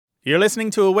You're listening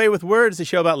to Away with Words, a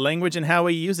show about language and how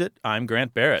we use it. I'm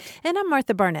Grant Barrett. And I'm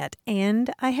Martha Barnett,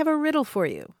 and I have a riddle for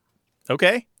you.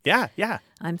 Okay. Yeah.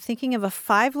 I'm thinking of a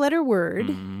 5-letter word.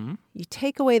 Mm-hmm. You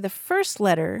take away the first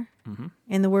letter,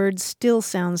 and the word still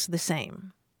sounds the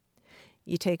same.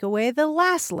 You take away the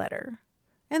last letter,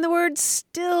 and the word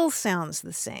still sounds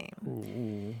the same.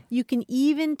 Ooh. You can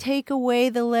even take away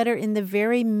the letter in the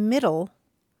very middle,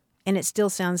 and it still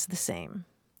sounds the same.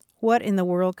 What in the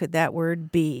world could that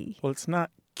word be? Well, it's not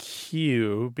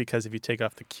Q, because if you take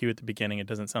off the Q at the beginning, it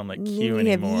doesn't sound like Q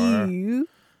anymore. You.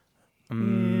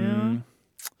 Yeah.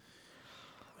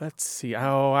 Let's see.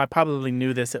 Oh, I probably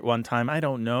knew this at one time. I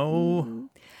don't know.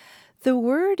 The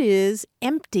word is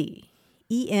empty.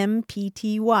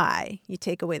 E-M-P-T-Y. You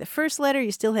take away the first letter,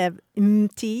 you still have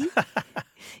empty.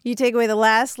 You take away the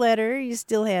last letter, you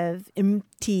still have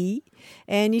empty.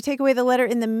 And you take away the letter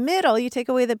in the middle, you take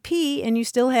away the P, and you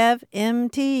still have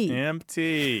empty.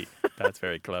 Empty. That's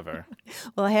very clever.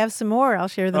 Well, I have some more. I'll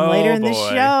share them later in the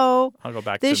show. I'll go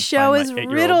back this to show find is my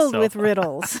 8-year-old riddled self. with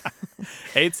riddles.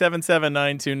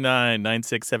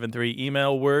 877-929-9673.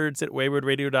 Email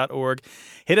words@waywardradio.org.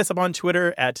 Hit us up on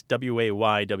Twitter at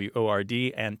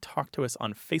WAYWORD and talk to us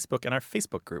on Facebook in our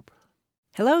Facebook group.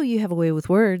 Hello, you have a way with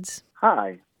words.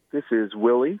 Hi, this is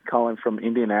Willie calling from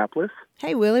Indianapolis.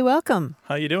 Hey, Willie, welcome.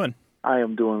 How you doing? I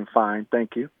am doing fine,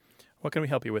 thank you. What can we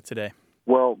help you with today?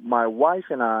 Well, my wife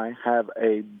and I have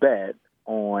a bet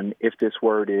on if this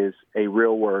word is a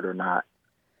real word or not.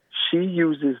 She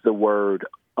uses the word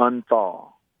unthaw.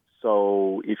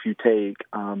 So if you take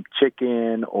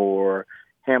chicken or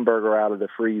hamburger out of the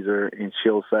freezer, and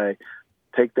she'll say,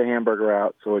 take the hamburger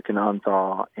out so it can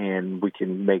unthaw and we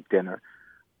can make dinner.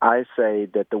 I say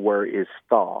that the word is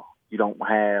thaw. You don't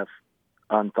have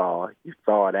unthaw. You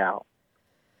thaw it out.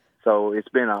 So it's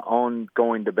been an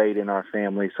ongoing debate in our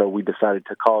family, so we decided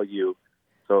to call you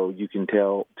so you can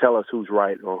tell us who's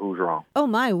right or who's wrong. Oh,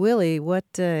 my, Willie,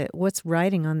 what's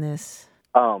writing on this?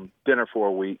 Dinner for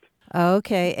a week.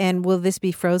 Okay, and will this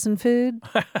be frozen food?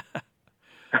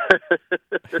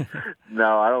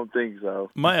 No, I don't think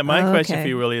so. My question for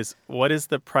you, Willie, is what is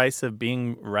the price of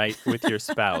being right with your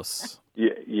spouse?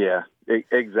 Yeah,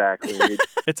 exactly.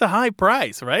 It's a high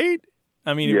price, right?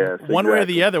 I mean, yes, one way or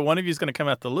the exactly. other, one of you is going to come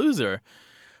out the loser.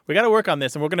 We got to work on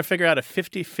this, and we're going to figure out a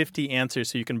 50-50 answer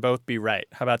so you can both be right.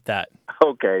 How about that?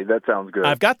 Okay, that sounds good.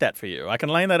 I've got that for you. I can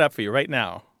line that up for you right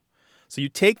now. So you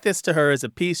take this to her as a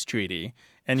peace treaty,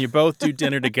 and you both do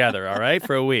dinner together, all right,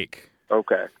 for a week.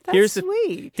 Okay. That's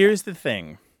sweet. Here's the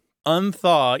thing.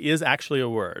 Unthaw is actually a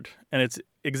word, and it's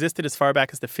existed as far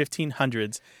back as the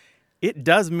 1500s. It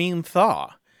does mean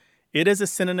thaw. It is a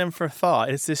synonym for thaw.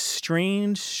 It's this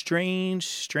strange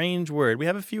word. We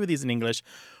have a few of these in English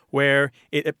where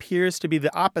it appears to be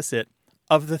the opposite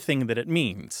of the thing that it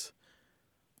means.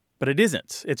 But it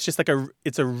isn't. It's just like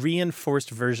it's a reinforced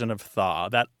version of thaw.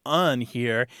 That un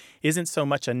here isn't so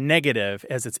much a negative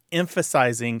as it's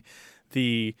emphasizing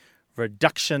the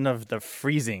reduction of the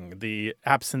freezing, the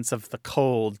absence of the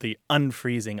cold, the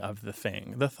unfreezing of the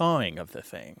thing, the thawing of the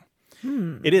thing.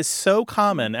 It is so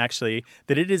common, actually,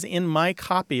 that it is in my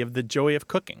copy of The Joy of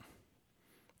Cooking.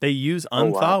 They use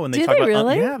unthaw when they talk about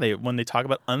really? When they talk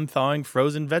about unthawing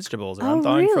frozen vegetables or Oh,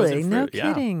 unthawing really? frozen fruit. No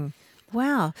Yeah. kidding.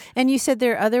 Wow. And you said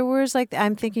there are other words like that.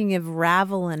 I'm thinking of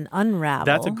ravel and unravel.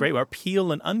 That's a great word.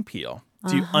 Peel and unpeel.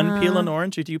 Do you unpeel an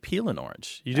orange or do you peel an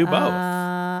orange? You do both.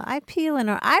 I peel an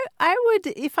orange. I would,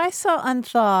 if I saw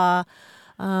unthaw,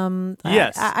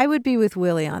 yes. I would be with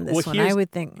Willie on this one. I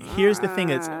would think. Here's the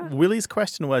thing. Willie's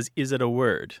question was, is it a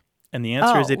word? And the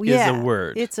answer is it is a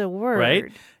word. It's a word.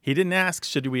 Right? He didn't ask,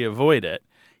 should we avoid it?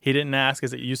 He didn't ask,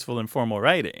 is it useful in formal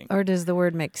writing? Or does the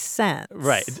word make sense?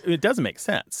 Right. It does make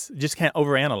sense. You just can't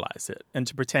overanalyze it and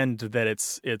to pretend that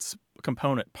its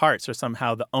component parts are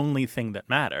somehow the only thing that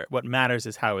matter. What matters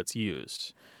is how it's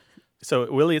used.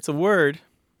 So, Willie, it's a word.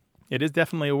 It is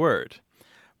definitely a word.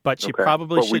 But she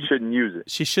probably we shouldn't use it.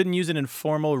 She shouldn't use it in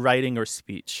formal writing or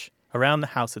speech. Around the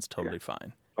house, it's totally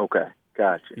fine. Okay,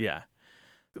 gotcha. Yeah.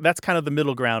 That's kind of the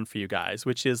middle ground for you guys,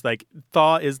 which is like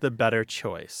thaw is the better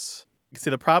choice. See,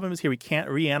 the problem is here we can't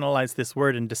reanalyze this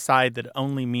word and decide that it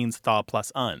only means thaw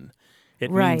plus un.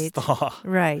 It means thaw.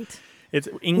 Right. It's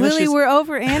English. Willie, we're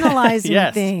overanalyzing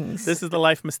yes, things. This is the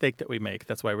life mistake that we make.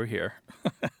 That's why we're here.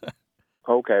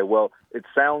 Okay, well, it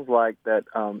sounds like that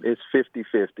it's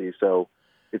 50-50, so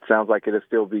it sounds like it'll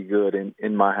still be good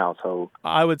in my household.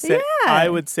 I would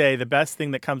say the best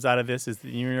thing that comes out of this is that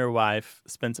you and your wife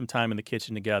spend some time in the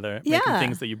kitchen together, making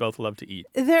things that you both love to eat.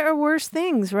 There are worse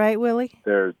things, right, Willie?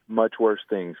 There's much worse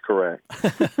things, correct.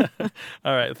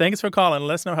 All right. Thanks for calling.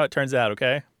 Let us know how it turns out,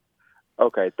 okay?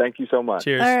 Okay, thank you so much.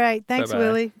 Cheers. All right. Thanks, Bye-bye.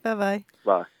 Willie. Bye-bye.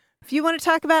 Bye. If you want to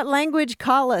talk about language,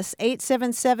 call us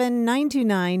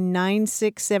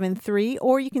 877-929-9673,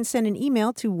 or you can send an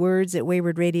email to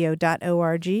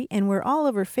words@waywardradio.org, and we're all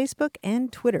over Facebook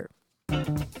and Twitter.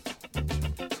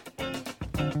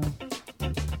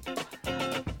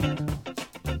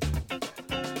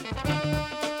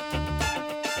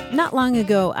 Not long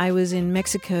ago, I was in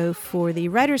Mexico for the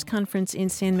Writers' Conference in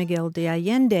San Miguel de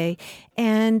Allende,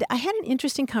 and I had an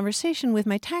interesting conversation with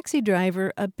my taxi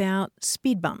driver about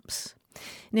speed bumps.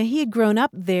 Now, he had grown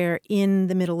up there in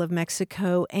the middle of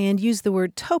Mexico and used the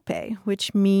word tope,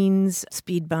 which means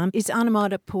speed bump. It's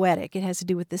onomatopoetic. It has to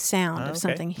do with the sound of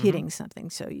something hitting something.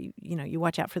 So, you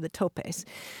watch out for the topes.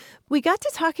 We got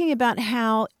to talking about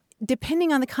how,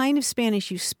 depending on the kind of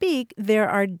Spanish you speak, there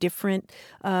are different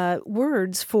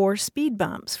words for speed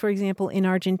bumps. For example, in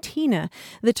Argentina,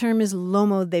 the term is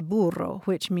lomo de burro,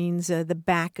 which means the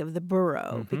back of the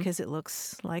burro, because it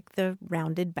looks like the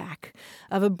rounded back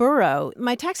of a burro.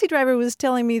 My taxi driver was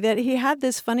telling me that he had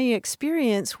this funny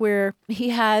experience where he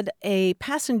had a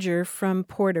passenger from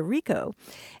Puerto Rico,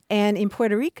 and in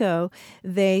Puerto Rico,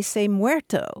 they say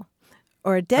muerto,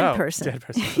 or a dead person. Dead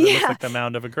person. It looks like the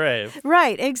mound of a grave.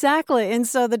 Right, exactly. And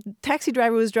so the taxi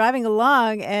driver was driving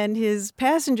along, and his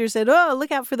passenger said, "Oh,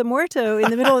 look out for the muerto,"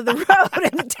 in the middle of the road.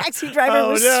 And the taxi driver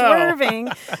was swerving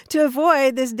to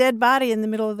avoid this dead body in the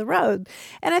middle of the road.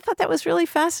 And I thought that was really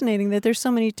fascinating that there's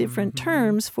so many different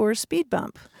terms for speed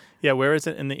bump. Yeah, where is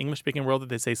it in the English-speaking world that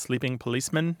they say sleeping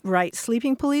policeman? Right,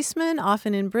 sleeping policeman,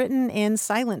 often in Britain, and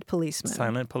silent policeman.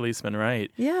 Silent policeman,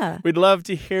 right. Yeah. We'd love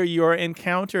to hear your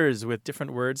encounters with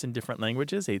different words in different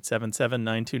languages,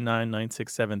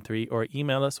 877-929-9673, or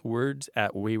email us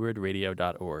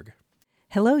words@waywardradio.org.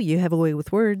 Hello, you have a way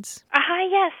with words. Hi,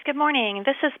 yes, good morning.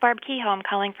 This is Barb Kehoe. I'm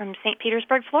calling from St.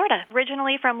 Petersburg, Florida.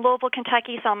 Originally from Louisville,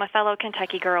 Kentucky, so I'm a fellow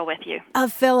Kentucky girl with you. A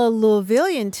fellow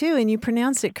Louisvillian, too, and you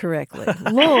pronounced it correctly.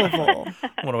 Louisville.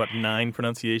 What about 9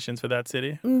 pronunciations for that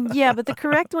city? Yeah, but the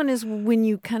correct one is when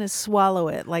you kind of swallow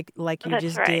it, like you That's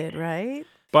just right. did, right?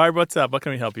 Barb, what's up? What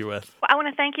can we help you with? Well, I want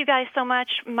to thank you guys so much.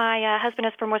 My husband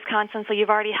is from Wisconsin, so you've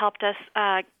already helped us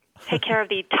take care of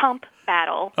the tump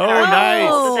battle. Oh, nice.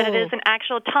 That it is an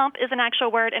actual tump is an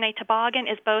actual word, and a toboggan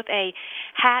is both a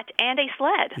hat and a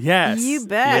sled. Yes. You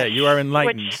bet. Yeah, you are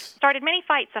enlightened. Which started many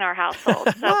fights in our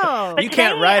household. So. Whoa. But You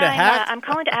can't today ride a hat? I'm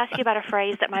calling to ask you about a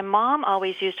phrase that my mom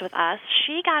always used with us.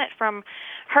 She got it from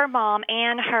her mom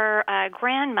and her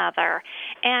grandmother.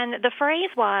 And the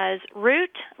phrase was,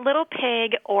 root, little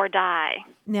pig, or die.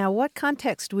 Now, what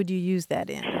context would you use that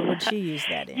in, or would she use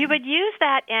that in? You would use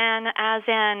that in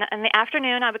the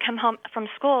afternoon, I would come home from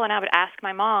school and I would ask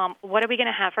my mom, what are we going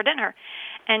to have for dinner?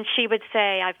 And she would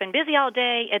say, I've been busy all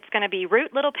day. It's going to be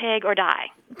root, little pig, or die.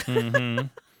 Does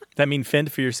that mean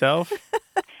fend for yourself?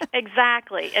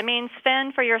 Exactly. It means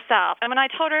fend for yourself. And when I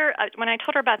told her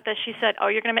about this, she said, "Oh,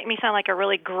 you're going to make me sound like a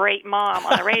really great mom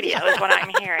on the radio," is what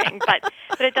I'm hearing. But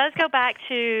it does go back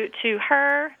to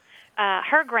her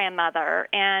grandmother,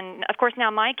 and of course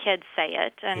now my kids say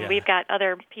it, and we've got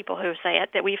other people who say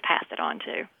it that we've passed it on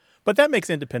to. But that makes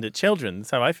independent children.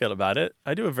 That's how I feel about it.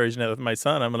 I do a version of it with my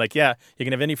son. I'm like, yeah, you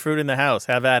can have any fruit in the house.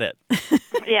 Have at it.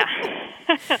 Yeah.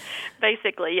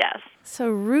 Basically, yes. So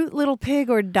root, little pig,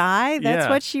 or die? That's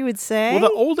what she would say? Well,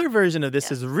 the older version of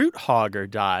this is root, hog, or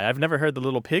die. I've never heard the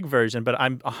little pig version, but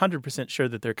I'm 100% sure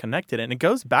that they're connected. And it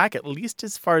goes back at least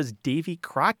as far as Davy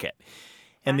Crockett.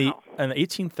 In the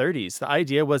 1830s, the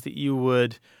idea was that you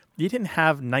didn't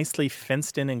have nicely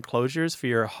fenced-in enclosures for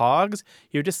your hogs.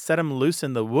 You would just set them loose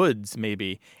in the woods,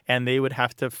 maybe, and they would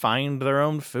have to find their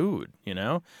own food, you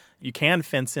know? You can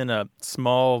fence in a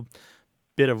small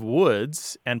bit of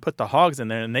woods and put the hogs in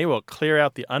there, and they will clear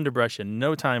out the underbrush in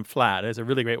no time flat. It's a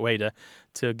really great way to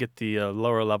get the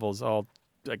lower levels all,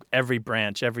 like every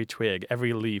branch, every twig,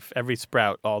 every leaf, every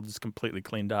sprout all just completely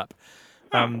cleaned up.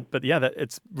 But yeah,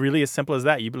 it's really as simple as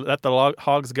that. You let the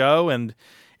hogs go, and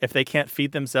if they can't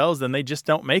feed themselves, then they just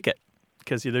don't make it,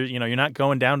 because you're not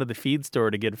going down to the feed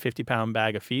store to get a 50-pound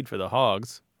bag of feed for the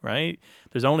hogs, right?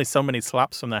 There's only so many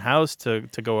slops from the house to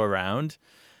go around.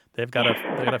 They've got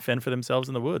to fend for themselves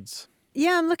in the woods.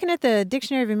 Yeah, I'm looking at the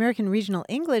Dictionary of American Regional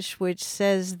English, which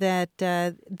says that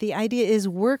the idea is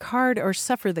work hard or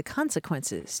suffer the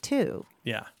consequences, too.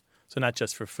 Yeah. So not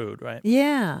just for food, right?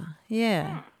 Yeah.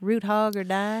 Root, hog, or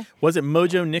die. Was it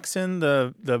Mojo Nixon,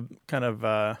 the kind of,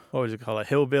 what would you call it,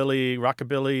 hillbilly,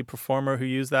 rockabilly performer who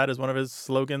used that as one of his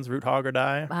slogans, root, hog, or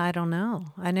die? I don't know.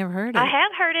 I never heard it. I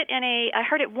have heard it I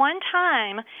heard it one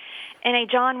time in a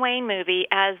John Wayne movie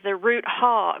as the root,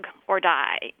 hog, or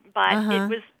die. But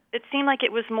it seemed like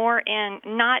it was more in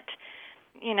not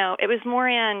it was more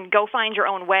in go find your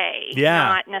own way,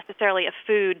 not necessarily a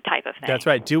food type of thing. That's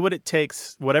right. Do what it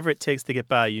takes, whatever it takes to get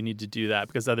by. You need to do that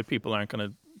because other people aren't going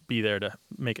to be there to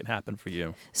make it happen for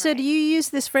you. So do you use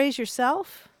this phrase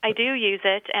yourself? I do use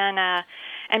it, and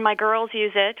my girls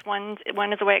use it. One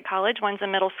is away at college, one's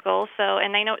in middle school, so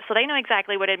they know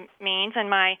exactly what it means. And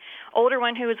my older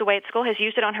one, who is away at school, has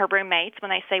used it on her roommates when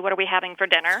they say, "What are we having for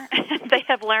dinner?" They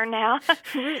have learned now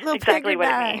exactly what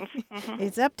it means. Mm-hmm.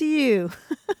 It's up to you.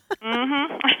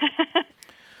 Mm-hmm.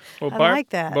 Well, I like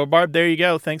that. Well, Barb, there you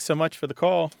go. Thanks so much for the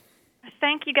call.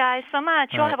 Thank you guys so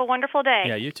much. You all have a wonderful day.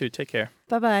 Yeah, you too. Take care.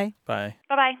 Bye-bye. Bye.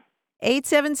 Bye-bye.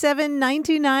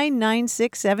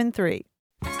 877-929-9673.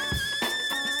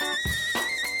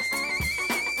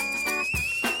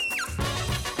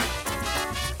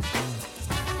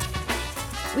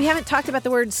 We haven't talked about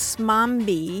the word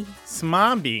smombi.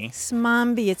 Smombi?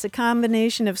 Smombi. It's a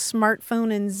combination of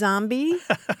smartphone and zombie.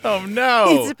 Oh,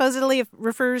 no. It supposedly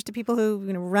refers to people who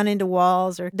run into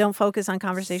walls or don't focus on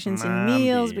conversations and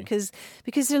meals because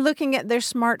they're looking at their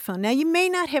smartphone. Now, you may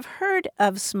not have heard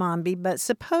of smombi, but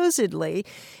supposedly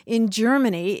in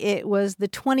Germany, it was the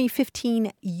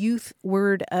 2015 Youth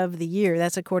Word of the Year.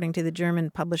 That's according to the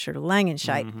German publisher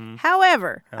Langenscheidt. Mm-hmm.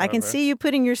 However, I can see you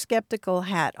putting your skeptical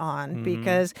hat on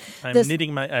because I'm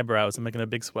knitting my eyebrows and making a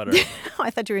big sweater. I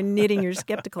thought you were knitting your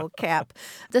skeptical cap.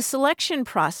 The selection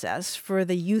process for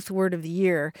the Youth Word of the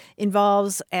Year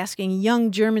involves asking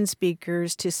young German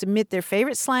speakers to submit their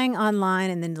favorite slang online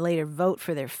and then later vote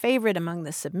for their favorite among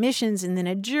the submissions. And then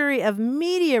a jury of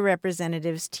media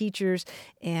representatives, teachers,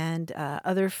 and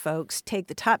other folks take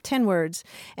the top 10 words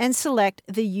and select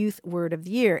the Youth Word of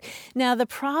the Year. Now, the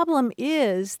problem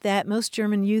is that most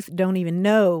German youth don't even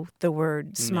know the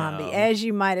word smombi. No. As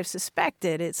you might have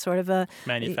suspected, it's sort of a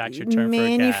manufactured term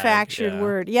manufactured for a gag.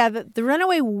 word. Yeah, the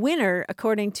runaway winner,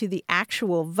 according to the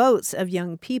actual votes of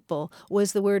young people,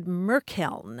 was the word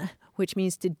Merkeln, which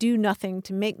means to do nothing,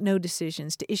 to make no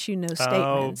decisions, to issue no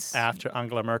statements. Oh, after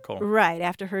Angela Merkel. Right,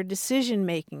 after her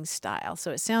decision-making style. So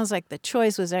it sounds like the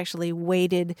choice was actually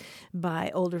weighted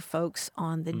by older folks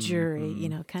on the jury.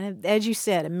 Kind of, as you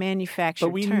said, a manufactured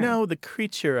But we term. know the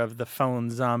creature of the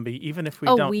phone zombie, even if we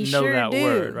don't know that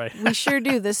word, right? We sure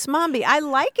do. The smombi. I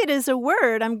like it as a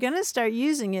word. I'm going to start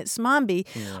using it, smombi.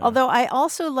 Yeah. Although I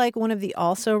also like one of the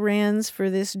also-rans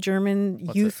for this German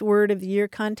Youth Word of the Year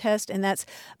contest, and that's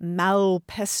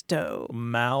malpesto.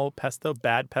 Malpesto?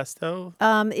 Bad pesto?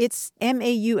 It's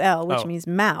M-A-U-L, which means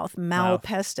mouth.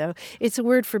 Malpesto. It's a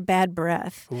word for bad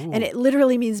breath. Ooh. And it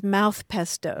literally means mouth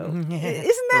pesto. Isn't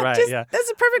that right,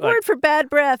 that's a perfect word for bad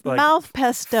breath. Mouth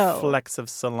pesto. Flecks of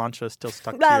cilantro still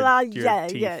stuck to your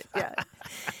teeth. Yeah.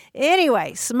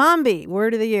 Anyway, smombi,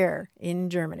 word of the year in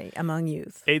Germany among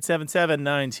youth.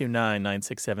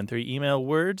 877-929-9673. Email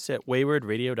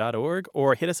words@waywardradio.org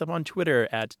or hit us up on Twitter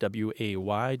at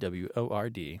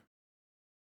WAYWORD.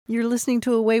 You're listening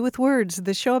to A Way with Words,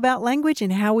 the show about language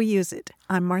and how we use it.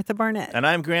 I'm Martha Barnett. And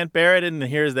I'm Grant Barrett, and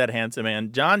here's that handsome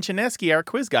man, John Chinesky, our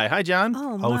quiz guy. Hi, John.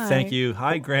 Oh, thank you.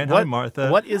 Hi, Grant. Hi, Martha.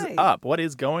 What is up? What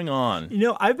is going on?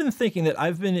 I've been thinking that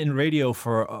I've been in radio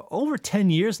for over 10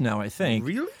 years now, I think.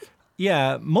 Really?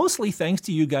 Yeah, mostly thanks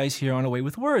to you guys here on A Way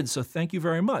with Words, so thank you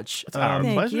very much. It's our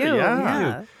pleasure. You.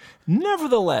 Yeah.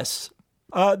 Nevertheless,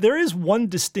 there is one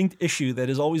distinct issue that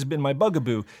has always been my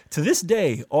bugaboo. To this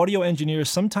day, audio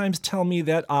engineers sometimes tell me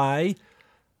that I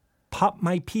pop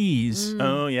my peas.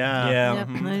 Oh, yeah. Yeah. Yep,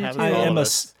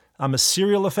 I'm a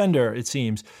serial offender, it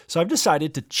seems. So I've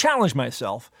decided to challenge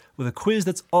myself with a quiz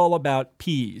that's all about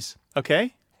peas.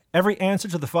 Okay. Every answer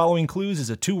to the following clues is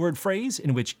a two-word phrase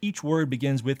in which each word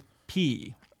begins with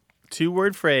P.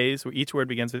 Two-word phrase where each word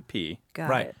begins with P.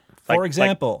 Got it. For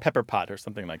example, like pepper pot or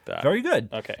something like that. Very good.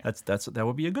 Okay. That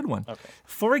would be a good one. Okay.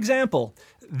 For example,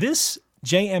 this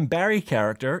J.M. Barrie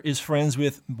character is friends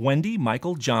with Wendy,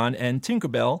 Michael, John, and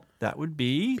Tinkerbell. That would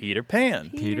be Peter Pan.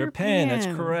 Peter Pan. That's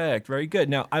correct. Very good.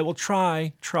 Now, I will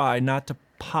try not to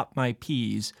pop my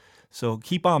peas. So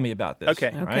keep on me about this.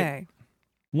 Okay. Right?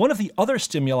 One of the other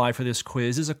stimuli for this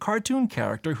quiz is a cartoon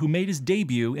character who made his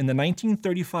debut in the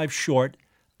 1935 short,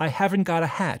 I Haven't Got a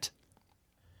Hat.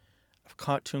 A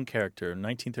cartoon character,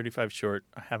 1935 short,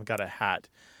 I Haven't Got a Hat.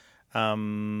 Pecker,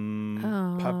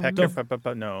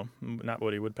 no, not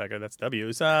Woody Woodpecker, that's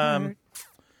W's.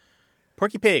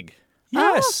 Porky Pig.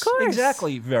 Yes, of course.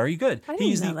 Exactly. Very good. I didn't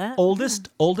He's know the that.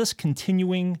 oldest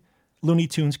continuing Looney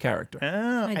Tunes character.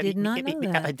 Oh, I did not know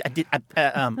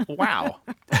that. Wow.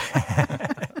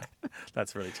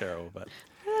 That's really terrible, but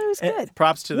That was good.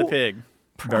 props to the pig.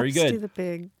 Very Props good. to the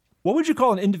pig. What would you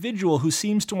call an individual who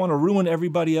seems to want to ruin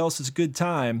everybody else's good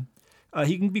time?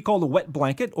 He can be called a wet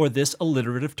blanket or this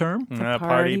alliterative term.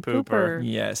 Party pooper.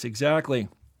 Yes, exactly.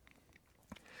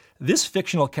 This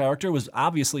fictional character was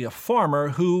obviously a farmer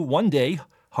who one day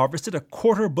harvested a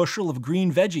 1/4 bushel of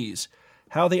green veggies.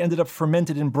 How they ended up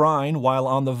fermented in brine while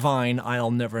on the vine,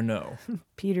 I'll never know.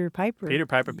 Peter Piper. Peter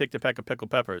Piper picked a peck of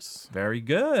pickled peppers. Very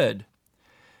good.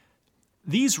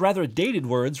 These rather dated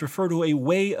words refer to a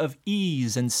way of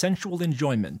ease and sensual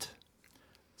enjoyment.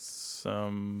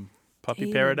 Some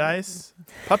puppy paradise?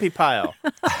 Puppy pile.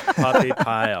 Puppy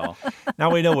pile.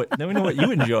 Now we know what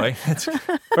you enjoy.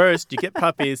 First, you get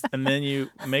puppies, and then you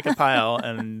make a pile,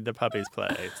 and the puppies play.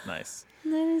 It's nice.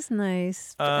 That is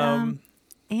nice.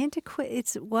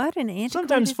 It's what? An antiquated?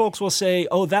 Sometimes folks will say,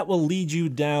 oh, that will lead you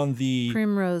down the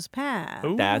Primrose Path.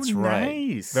 Ooh, That's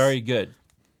right. Nice. Very good.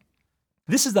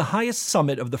 This is the highest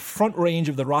summit of the Front Range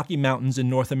of the Rocky Mountains in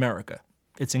North America.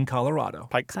 It's in Colorado.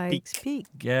 Pikes Peak.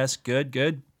 Yes,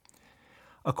 good.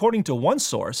 According to one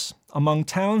source, among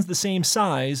towns the same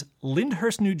size,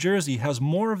 Lyndhurst, New Jersey has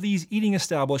more of these eating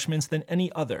establishments than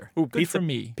any other. Ooh, Good pizza, for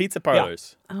me. Pizza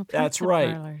parlors. Oh, That's pizza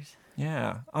right. parlors.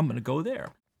 Yeah, I'm going to go there.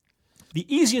 The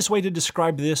easiest way to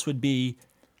describe this would be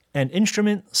an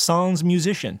instrument sans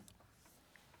musician.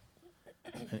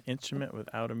 An instrument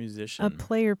without a musician. A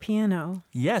player piano.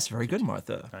 Yes, very good,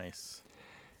 Martha. Nice.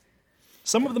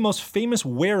 Some of the most famous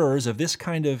wearers of this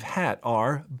kind of hat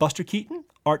are Buster Keaton,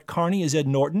 Art Carney as Ed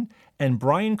Norton, and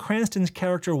Bryan Cranston's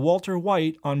character Walter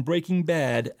White on Breaking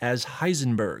Bad as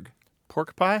Heisenberg.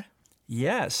 Pork pie?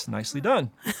 Yes, nicely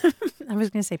done. I was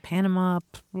going to say Panama.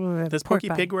 Does pork Porky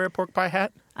pie. Pig wear a pork pie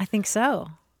hat? I think so.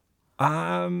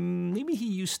 Maybe he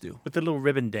used to. With the little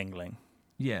ribbon dangling.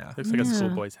 Yeah. Looks like a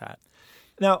schoolboy's hat.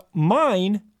 Now,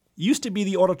 mine used to be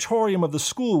the auditorium of the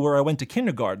school where I went to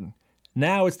kindergarten.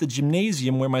 Now it's the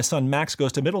gymnasium where my son Max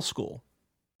goes to middle school.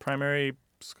 Primary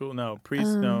school? No.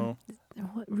 No.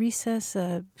 What recess?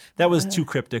 That was too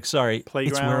cryptic, sorry.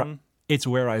 Playground? It's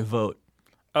where I vote.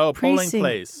 Oh, polling Precinct.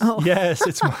 place. Oh, Yes,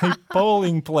 it's my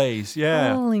polling place.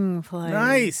 Yeah. polling place.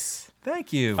 Nice.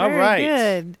 Thank you. All Very right.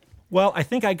 good. Well, I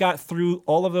think I got through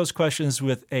all of those questions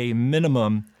with a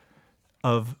minimum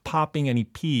of popping any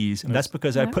peas, and that's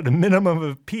because I put a minimum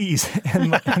of peas in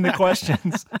the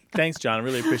questions. Thanks, John. I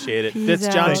really appreciate it. Peace That's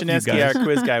John out. Thank you, Chinesky, guys. our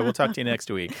quiz guy. We'll talk to you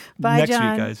next week. Bye, Next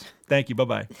John. week, guys. Thank you.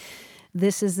 Bye-bye.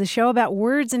 This is the show about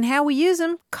words and how we use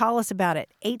them. Call us about it,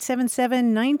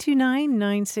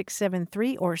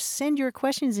 877-929-9673, or send your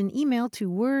questions in email to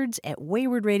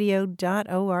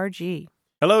words@waywardradio.org.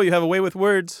 Hello, you have a way with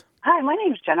words. Hi, my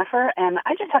name's Jennifer, and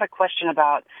I just had a question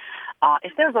about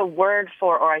if there's a word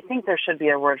for, or I think there should be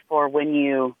a word for, when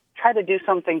you try to do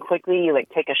something quickly, you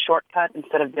take a shortcut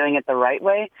instead of doing it the right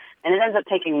way, and it ends up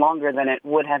taking longer than it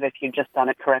would have if you'd just done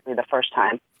it correctly the first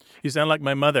time. You sound like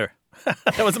my mother.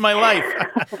 That was my life.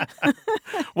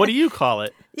 What do you call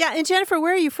it? Yeah, and Jennifer,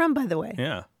 where are you from, by the way?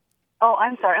 Yeah. Oh,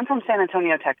 I'm sorry. I'm from San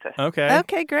Antonio, Texas. Okay.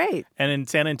 Okay, great. And in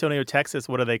San Antonio, Texas,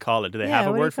 what do they call it? Do they Yeah, have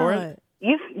a what do you word for call it?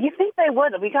 You think they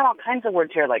would? We got all kinds of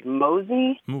words here, like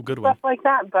mosey, Ooh, good one. stuff like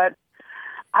that, but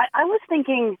I was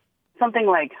thinking something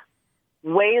like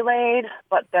waylaid,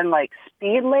 but then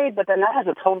speed laid, but then that has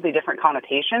a totally different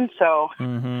connotation, so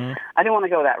I didn't want to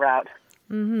go that route.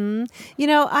 Mm-hmm. You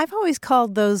know, I've always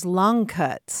called those long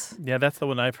cuts Yeah, that's the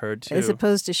one I've heard, too. as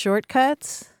opposed to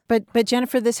shortcuts. But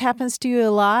Jennifer, this happens to you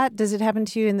a lot. Does it happen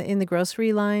to you in the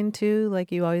grocery line, too?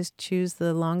 Like you always choose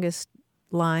the longest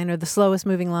line or the slowest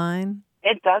moving line?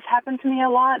 It does happen to me a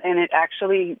lot, and it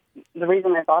actually, the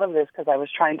reason I thought of this because I was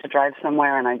trying to drive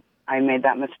somewhere and I made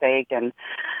that mistake, and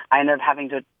I ended up having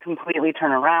to completely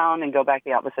turn around and go back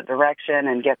the opposite direction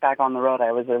and get back on the road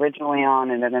I was originally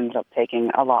on, and it ended up taking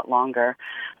a lot longer.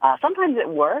 Sometimes it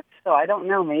works, so I don't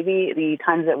know. Maybe the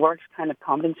times it works kind of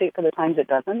compensate for the times it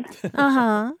doesn't.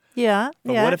 Uh-huh. Yeah.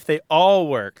 But yeah. what if they all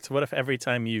worked? What if every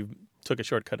time you took a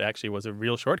shortcut actually was a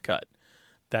real shortcut?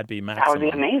 That'd be maximum. That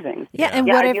would be amazing. Yeah, and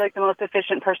Yeah, what I'd if... be like the most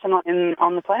efficient person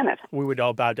on the planet. We would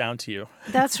all bow down to you.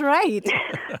 That's right.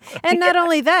 And not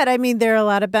only that, I mean, there are a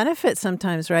lot of benefits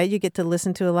sometimes, right? You get to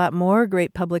listen to a lot more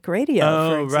great public radio,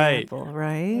 for Oh, right. example,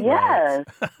 right? Yes.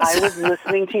 I was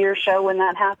listening to your show when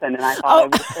that happened, and I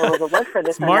thought there was a word for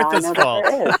this, and Martha's now I know fault.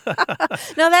 that there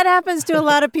is. No, that happens to a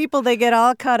lot of people. They get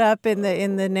all caught up in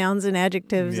the nouns and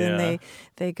adjectives, Yeah. and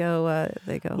they go.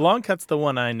 Long cut's the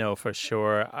one I know for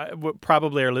sure.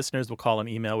 Probably our listeners will call an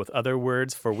email with other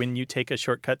words for when you take a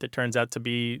shortcut that turns out to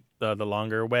be the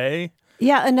longer way.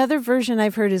 Yeah, another version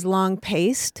I've heard is long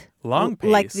paced. Long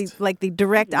paced. Like the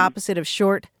direct opposite of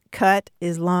short cut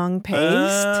is long paced.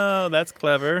 Oh, that's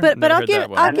clever. But Never I'll heard give that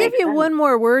one. I'll That give makes you sense. one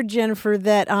more word, Jennifer,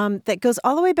 that goes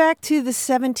all the way back to the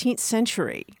 17th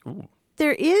century.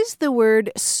 There is the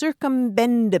word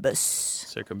circumbendibus.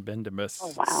 Circumbendibus.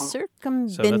 Oh, wow.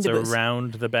 Circumbendibus. So that's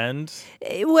around the bend?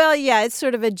 Well, yeah, it's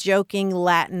sort of a joking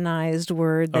Latinized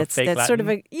word. That's fake that's sort of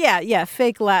Latin?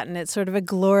 fake Latin. It's sort of a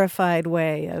glorified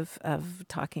way of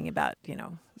talking about,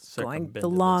 going the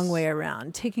long way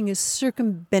around, taking a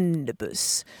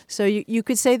circumbendibus. So you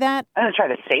could say that. I'm gonna try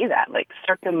to say that, like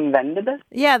circumvendibus.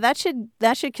 Yeah, that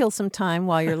should kill some time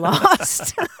while you're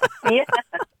lost. Yeah.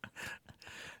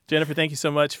 Jennifer, thank you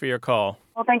so much for your call.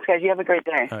 Well, thanks, guys. You have a great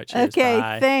day. All right, cheers. Okay,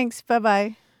 Bye. thanks.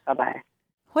 Bye-bye. Bye-bye.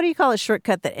 What do you call a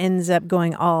shortcut that ends up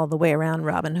going all the way around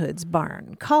Robin Hood's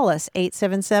barn? Call us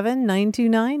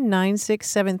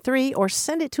 877-929-9673 or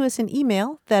send it to us in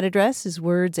email. That address is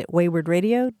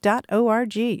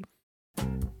words@waywardradio.org.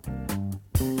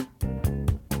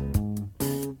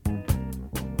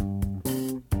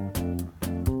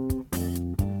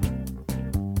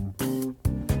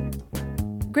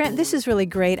 Grant, this is really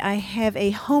great. I have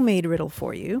a homemade riddle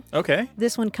for you. Okay.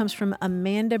 This one comes from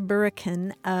Amanda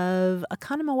Burrican of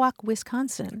Oconomowoc,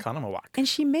 Wisconsin. Oconomowoc. And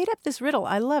she made up this riddle.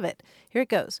 I love it. Here it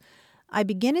goes. I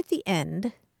begin at the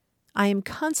end. I am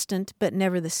constant but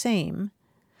never the same.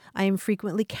 I am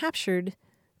frequently captured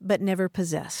but never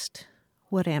possessed.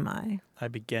 What am I? I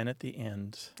begin at the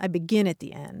end. I begin at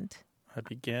the end. I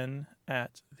begin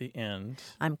at the end.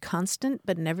 I'm constant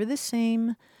but never the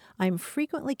same. I'm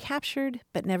frequently captured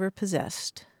but never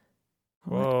possessed.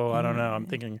 Whoa, I don't know. I'm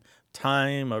thinking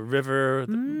time, a river,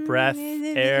 breath,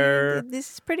 air, This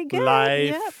is pretty good.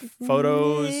 life, Yep.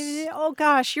 photos. Oh,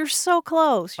 gosh, you're so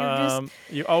close. You're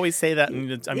You always say that, and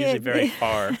I'm usually very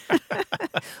far.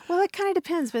 well, it kind of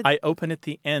depends. But I open at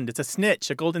the end. It's a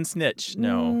snitch, a golden snitch.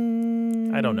 No,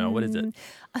 I don't know. What is it?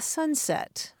 A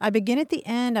sunset. I begin at the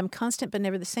end. I'm constant but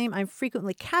never the same. I'm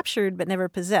frequently captured but never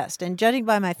possessed. And judging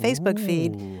by my Facebook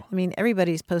feed, I mean,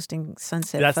 everybody's posting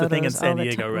sunset That's the photos thing in San all the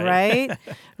Diego, time, right?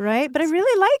 Right? But I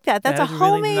really like that. That's a That is really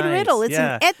homemade nice. riddle. It's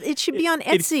Yeah. it should be on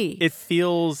Etsy. It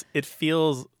feels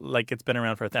like it's been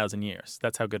around for 1,000 years.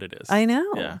 That's how good it is. I know.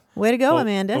 Yeah. Way to go, Well-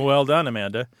 Amanda. Well done,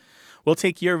 Amanda. We'll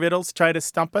take your riddles, try to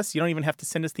stump us. You don't even have to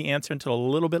send us the answer until a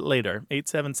little bit later.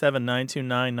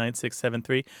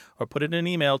 877-929-9673 or put it in an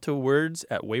email to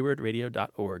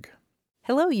words@waywardradio.org.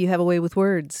 Hello, you have a way with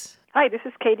words. Hi, this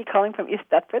is Katie calling from East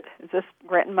Thetford. Is this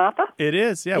Grant and Martha? It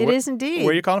is, yeah. It is indeed.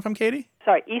 Where are you calling from, Katie?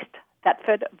 Sorry, East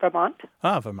Thetford, Vermont.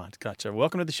 Ah, Vermont. Gotcha.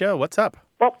 Welcome to the show. What's up?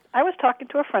 Well, I was talking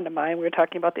to a friend of mine. We were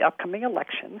talking about the upcoming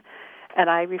election, and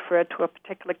I referred to a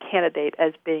particular candidate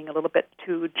as being a little bit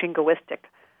too jingoistic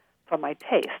for my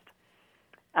taste.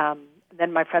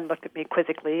 Then my friend looked at me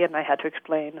quizzically, and I had to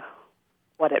explain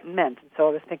what it meant. And so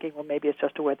I was thinking, well, maybe it's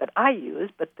just a word that I use,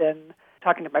 but then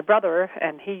talking to my brother,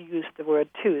 and he used the word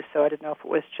too, so I didn't know if it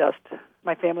was just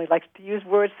my family likes to use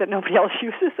words that nobody else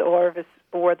uses, or if it's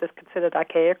a word that's considered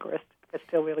archaic, or if it's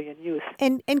still really in use.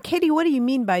 And Katie, what do you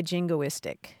mean by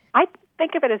jingoistic? I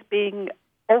think of it as being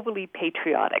overly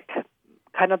patriotic,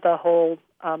 kind of the whole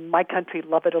my country,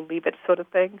 love it or leave it sort of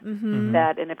thing. Mm-hmm.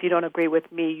 That, and if you don't agree with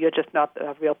me, you're just not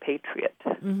a real patriot.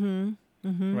 Mm-hmm.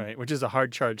 Mm-hmm. Right, which is a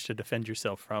hard charge to defend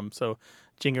yourself from. So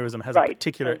jingoism has Right. a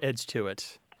particular edge to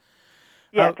it.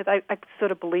 Yeah, because I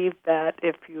sort of believe that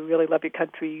if you really love your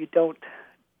country, you don't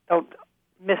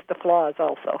miss the flaws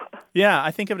also. Yeah,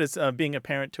 I think of it as being a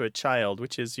parent to a child,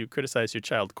 which is you criticize your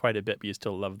child quite a bit, but you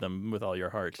still love them with all your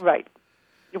heart. Right.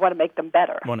 You want to make them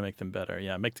better. Want to make them better,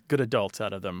 yeah. Make good adults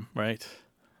out of them, right?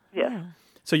 Yes.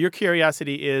 So your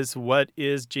curiosity is, what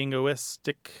is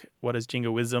jingoistic? What is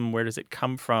jingoism? Where does it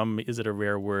come from? Is it a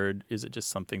rare word? Is it just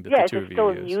something that the Is two it of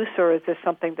still you in use? use, or is this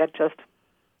something that just,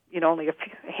 only a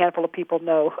handful of people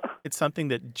know? It's something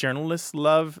that journalists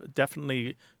love,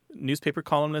 definitely newspaper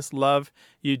columnists love.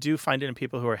 You do find it in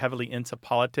people who are heavily into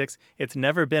politics. It's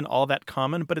never been all that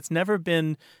common, but it's never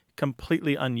been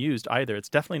completely unused either. It's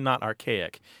definitely not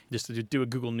archaic. Just to do a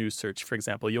Google News search, for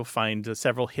example, you'll find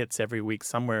several hits every week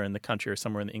somewhere in the country or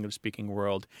somewhere in the English-speaking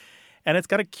world. And it's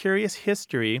got a curious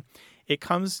history. It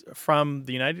comes from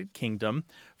the United Kingdom,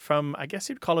 from, I guess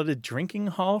you'd call it a drinking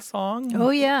hall song. Oh,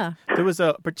 yeah. There was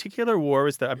a particular war,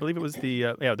 I believe it was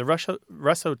the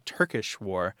Russo-Turkish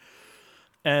War.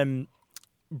 And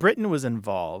Britain was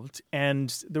involved,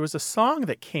 and there was a song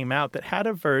that came out that had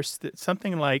a verse that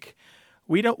something like,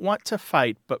 "We don't want to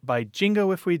fight, but by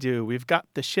jingo if we do, we've got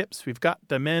the ships, we've got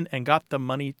the men, and got the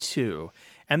money too."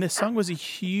 And this song was a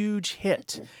huge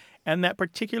hit. And that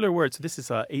particular word, so this is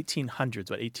 1800s,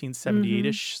 what,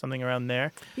 1878-ish, something around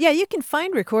there. Yeah, you can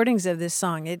find recordings of this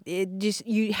song. It just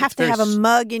you have to very have a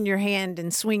mug in your hand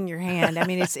and swing your hand. I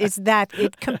mean, it's that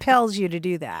it compels you to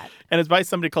do that. And it's by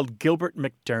somebody called Gilbert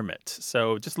McDermott.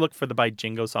 So just look for the By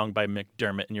Jingo song by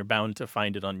McDermott, and you're bound to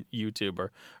find it on YouTube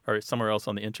or somewhere else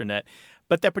on the internet.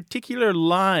 But that particular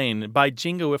line, By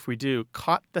Jingo If We Do,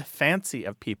 caught the fancy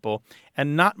of people.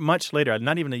 And not much later,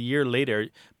 not even a year later,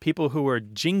 people who were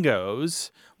jingos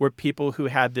were people who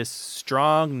had this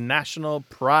strong national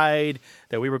pride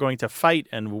that we were going to fight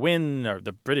and win, or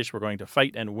the British were going to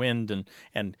fight and win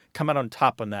and come out on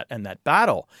top in that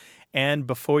battle. And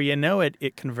before you know it,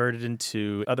 it converted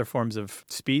into other forms of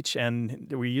speech,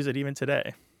 and we use it even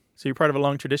today. So you're part of a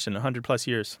long tradition, 100-plus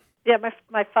years. Yeah,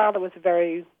 my father was a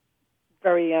very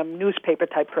newspaper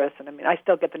type person. I mean, I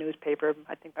still get the newspaper.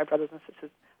 I think my brothers and sisters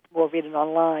more read it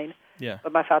online. Yeah.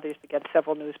 But my father used to get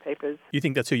several newspapers. You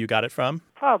think that's who you got it from?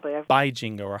 Probably. By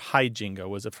jingo or high jingo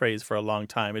was a phrase for a long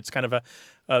time. It's kind of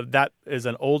that is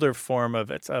an older form of,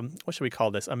 it's what should we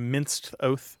call this? A minced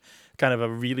oath, kind of a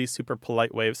really super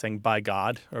polite way of saying by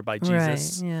God or by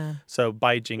Jesus. Right, yeah. So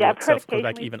by jingo itself goes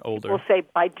back even older. We'll say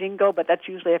by jingo, but that's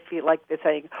usually I feel like they're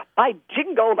saying by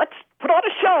jingo, let's put on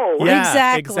a show.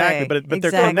 Yeah, exactly. But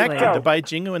they're connected. Exactly. The by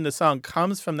jingo in the song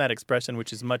comes from that expression,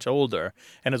 which is much older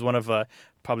and is one of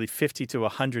probably 50 to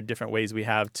 100 different ways we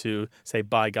have to say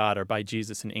by God or by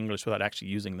Jesus in English without actually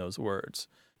using those words.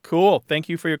 Cool. Thank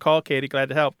you for your call, Katie. Glad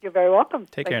to help. You're very welcome.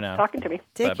 Take care now. Thanks for talking to me.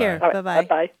 Take care. All right, Bye-bye.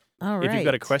 Bye-bye. All right. If you've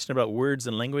got a question about words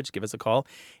and language, give us a call,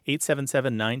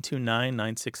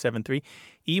 877-929-9673.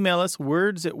 Email us,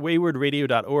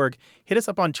 words@waywordradio.org. Hit us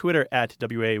up on Twitter at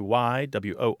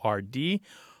WAYWORD,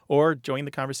 or join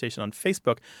the conversation on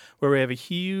Facebook, where we have a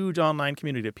huge online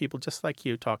community of people just like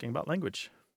you talking about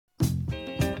language.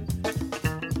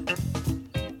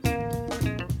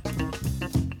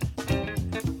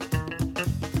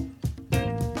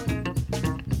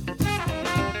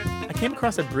 I came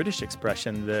across a British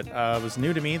expression that was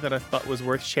new to me that I thought was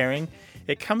worth sharing.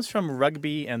 It comes from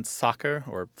rugby and soccer,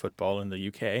 or football in the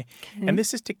UK, and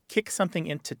this is to kick something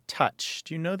into touch.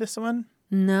 Do you know this one?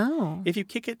 No. If you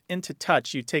kick it into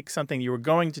touch, you take something you were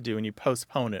going to do and you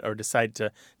postpone it or decide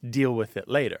to deal with it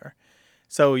later.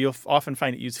 So you'll often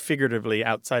find it used figuratively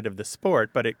outside of the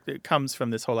sport, but it comes from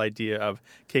this whole idea of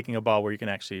kicking a ball where you can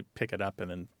actually pick it up and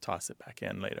then toss it back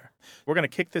in later. We're going to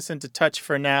kick this into touch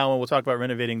for now, and we'll talk about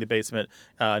renovating the basement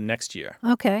next year.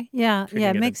 Okay. Yeah.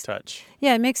 It makes touch.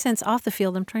 Yeah, it makes sense off the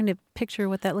field. I'm trying to picture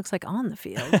what that looks like on the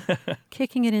field.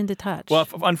 Kicking it into touch. Well,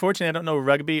 unfortunately, I don't know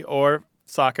rugby or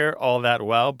soccer all that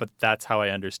well, but that's how I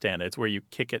understand it. It's where you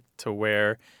kick it to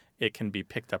where it can be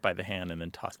picked up by the hand and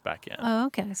then tossed back in. Oh,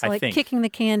 okay. So I like think. Kicking the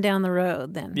can down the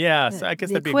road then. Yeah, so I guess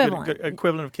The that'd be a good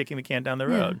equivalent of kicking the can down the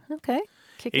road. Yeah, okay.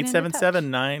 Kicking into touch.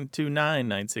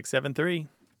 877-929-9673.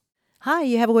 Hi,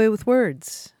 you have a way with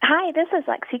words. Hi, this is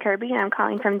Lexi Kirby, and I'm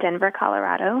calling from Denver,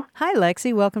 Colorado. Hi,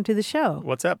 Lexi. Welcome to the show.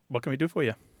 What's up? What can we do for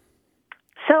you?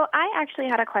 So I actually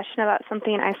had a question about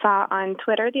something I saw on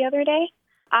Twitter the other day.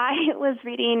 I was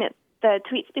reading the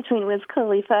tweets between Wiz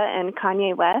Khalifa and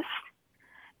Kanye West,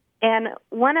 and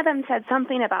one of them said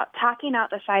something about talking out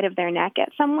the side of their neck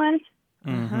at someone.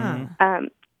 Mm-hmm.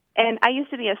 And I used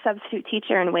to be a substitute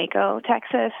teacher in Waco,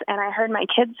 Texas, and I heard my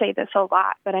kids say this a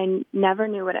lot, but I never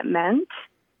knew what it meant.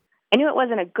 I knew it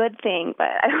wasn't a good thing, but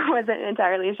I wasn't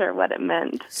entirely sure what it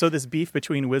meant. So this beef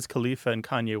between Wiz Khalifa and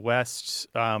Kanye West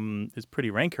is pretty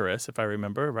rancorous, if I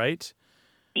remember, right?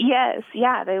 Yes,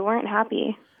 yeah, they weren't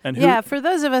happy. And Yeah, for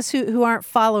those of us who aren't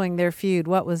following their feud,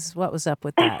 what was up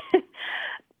with that?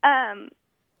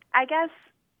 I guess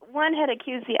one had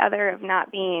accused the other of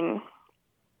not being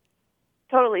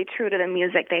totally true to the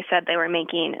music they said they were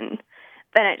making, and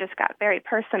then it just got very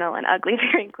personal and ugly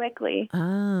very quickly.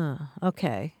 Ah,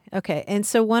 okay. Okay. And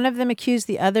so one of them accused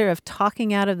the other of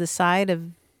talking out of the side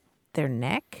of their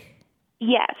neck?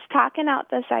 Yes, talking out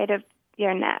the side of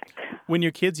your neck. When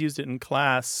your kids used it in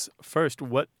class, first,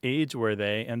 what age were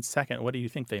they? And second, what do you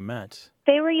think they meant?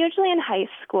 They were usually in high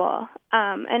school,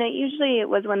 and it usually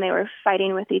was when they were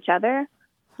fighting with each other.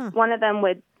 One of them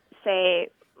would say,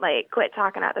 like, quit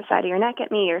talking out the side of your neck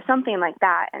at me or something like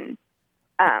that, and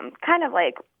kind of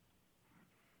like,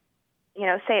 you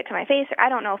know, say it to my face. I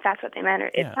don't know if that's what they meant,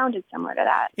 or it sounded similar to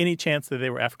that. Any chance that they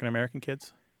were African-American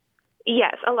kids?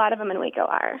 Yes, a lot of them in Waco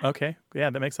are. Okay.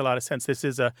 Yeah, that makes a lot of sense. This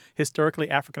is a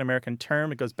historically African-American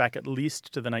term. It goes back at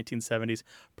least to the 1970s,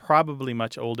 probably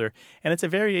much older. And it's a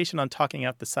variation on talking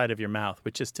out the side of your mouth,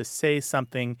 which is to say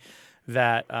something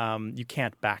that you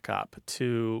can't back up,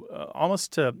 to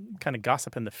almost to kind of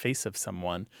gossip in the face of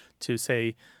someone, to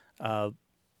say,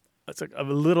 it's a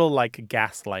little like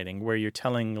gaslighting, where you're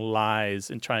telling lies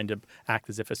and trying to act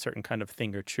as if a certain kind of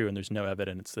thing are true, and there's no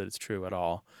evidence that it's true at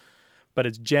all. But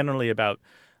it's generally about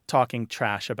talking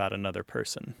trash about another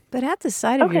person. But at the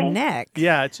side of your neck.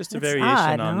 Yeah, it's just a That's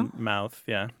variation odd, on mouth.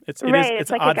 Yeah, It's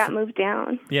it's like odd it got moved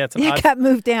down. Yeah, it's an It odd. got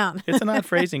moved down. It's an odd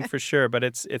phrasing for sure, but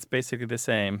it's basically the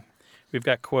same. We've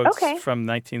got quotes from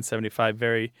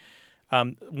 1975.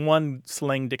 One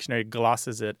slang dictionary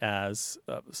glosses it as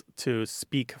to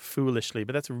speak foolishly,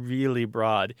 but that's really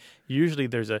broad. Usually,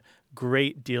 there's a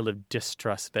great deal of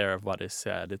distrust there of what is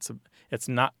said. It's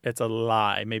a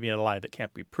lie, maybe a lie that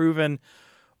can't be proven,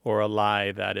 or a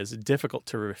lie that is difficult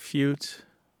to refute,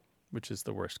 which is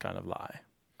the worst kind of lie.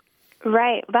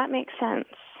 Right. That makes sense.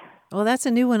 Well, that's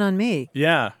a new one on me.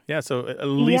 Yeah. So at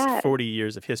least 40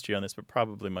 years of history on this, but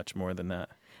probably much more than that.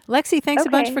 Lexi, thanks a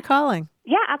bunch for calling.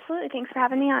 Yeah, absolutely. Thanks for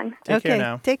having me on. Take care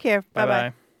now. Take care.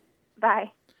 Bye-bye.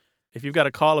 Bye. If you've got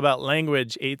a call about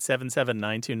language,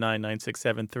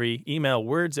 877-929-9673. Email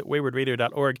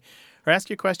words@waywardradio.org, or ask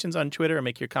your questions on Twitter or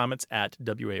make your comments at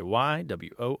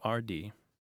WAYWORD.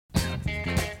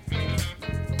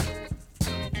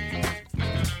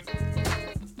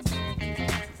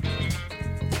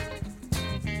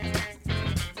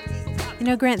 You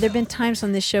know, Grant, there have been times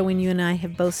on this show when you and I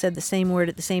have both said the same word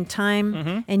at the same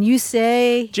time, and you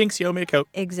say... Jinx, you owe me a Coke.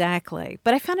 Exactly.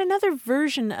 But I found another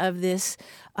version of this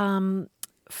from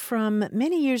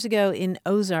many years ago in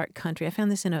Ozark country. I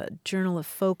found this in a journal of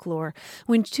folklore.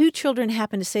 When two children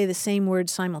happen to say the same word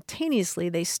simultaneously,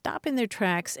 they stop in their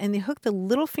tracks and they hook the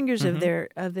little fingers of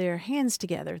their hands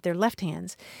together, their left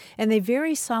hands, and they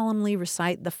very solemnly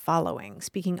recite the following,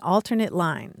 speaking alternate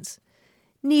lines.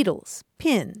 Needles,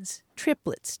 pins,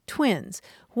 triplets, twins.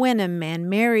 When a man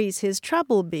marries, his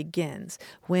trouble begins.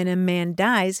 When a man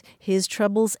dies, his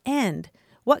troubles end.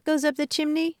 What goes up the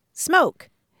chimney? Smoke.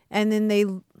 And then they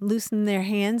loosen their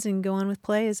hands and go on with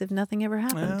play as if nothing ever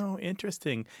happened. Oh,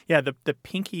 interesting. Yeah, the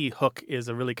pinky hook is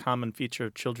a really common feature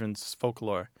of children's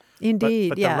folklore. Indeed,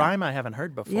 but the rhyme I haven't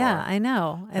heard before. Yeah, I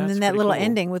know. And That's then that pretty little cool.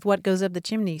 ending with what goes up the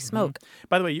chimney, smoke.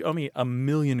 By the way, you owe me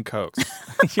 1,000,000 Cokes.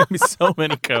 You owe me so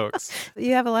many Cokes.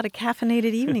 You have a lot of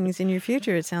caffeinated evenings in your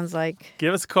future, it sounds like.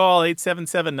 Give us a call,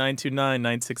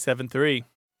 877-929-9673.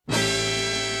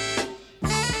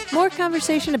 More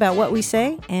conversation about what we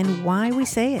say and why we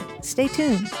say it. Stay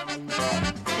tuned.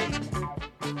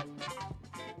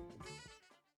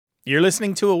 You're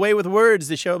listening to Away with Words,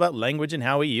 the show about language and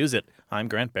how we use it. I'm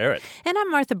Grant Barrett. And I'm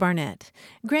Martha Barnett.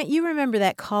 Grant, you remember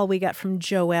that call we got from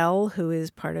Joel, who is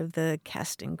part of the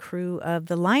cast and crew of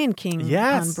The Lion King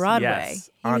on Broadway.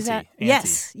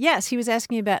 Yes. Yes. He was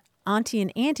asking about Auntie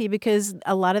and Auntie because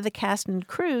a lot of the cast and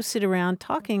crew sit around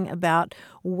talking about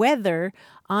whether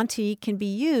Auntie can be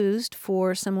used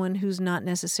for someone who's not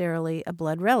necessarily a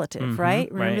blood relative,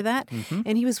 right? Remember that? Mm-hmm.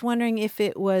 And he was wondering if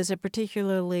it was a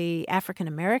particularly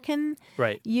African-American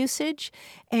usage.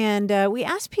 And we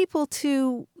asked people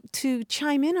to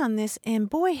chime in on this, and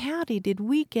boy, howdy, did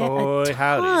we get a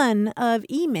ton of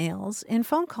emails and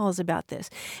phone calls about this.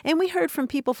 And we heard from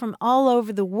people from all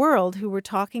over the world who were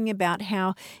talking about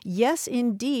how, yes,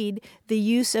 indeed, the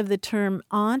use of the term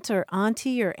aunt or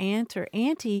auntie or aunt or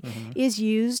auntie is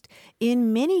used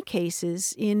in many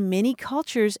cases, in many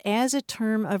cultures, as a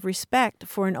term of respect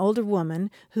for an older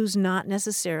woman who's not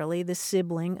necessarily the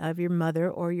sibling of your mother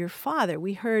or your father.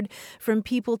 We heard from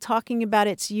people talking about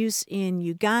its use in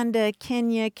Uganda,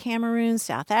 Kenya, Cameroon,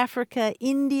 South Africa,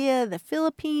 India, the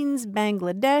Philippines,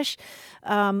 Bangladesh.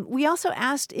 We also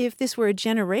asked if this were a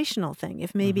generational thing,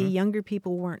 if maybe younger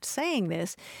people weren't saying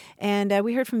this. And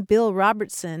we heard from Bill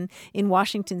Robertson in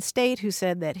Washington State, who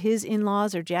said that his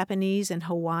in-laws are Japanese and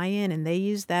Hawaiian, and they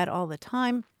use that all the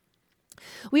time.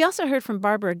 We also heard from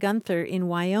Barbara Gunther in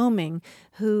Wyoming,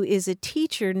 who is a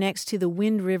teacher next to the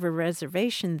Wind River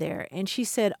Reservation there. And she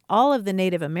said all of the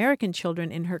Native American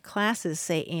children in her classes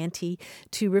say auntie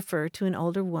to refer to an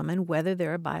older woman, whether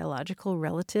they're a biological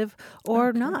relative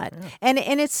or not. Yeah. And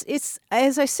it's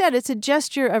as I said, it's a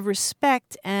gesture of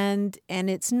respect, and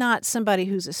it's not somebody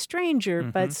who's a stranger,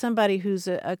 but somebody who's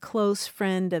a close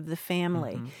friend of the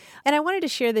family. And I wanted to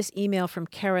share this email from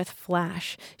Kareth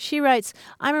Flash. She writes,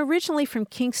 I'm originally from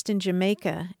Kingston,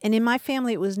 Jamaica, and in my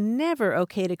family it was never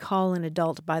okay to call an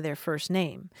adult by their first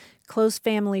name. close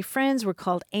family friends were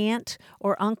called aunt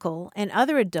or uncle, and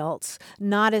other adults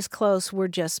not as close were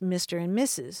just Mr. and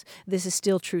Mrs. This is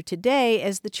still true today,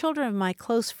 as the children of my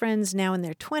close friends now in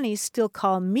their 20s still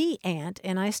call me aunt,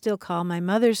 and I still call my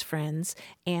mother's friends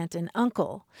aunt and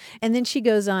uncle. And then she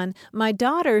goes on, my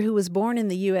daughter, who was born in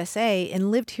the USA and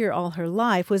lived here all her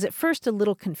life, was at first a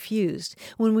little confused.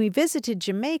 When we visited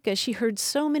Jamaica, she heard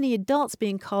so many adults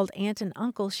being called aunt and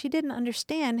uncle, she didn't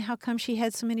understand how come she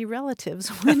had so many relatives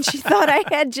when she thought I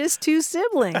had just 2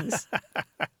 siblings.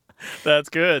 That's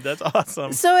good. That's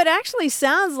awesome. So it actually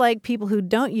sounds like people who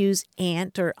don't use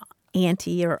aunt or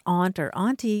auntie or aunt or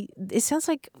auntie, it sounds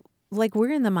like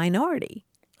we're in the minority.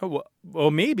 Oh,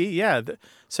 well, maybe, yeah.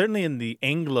 Certainly in the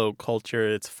Anglo culture,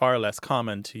 it's far less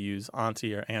common to use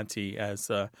auntie or auntie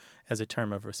as a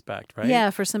term of respect, right?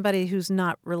 Yeah, for somebody who's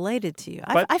not related to you.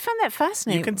 I found that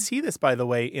fascinating. You can see this, by the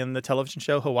way, in the television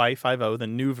show Hawaii Five-0, the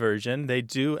new version. They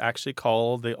do actually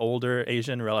call the older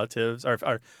Asian relatives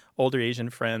or older Asian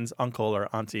friends uncle or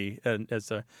auntie as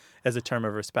a term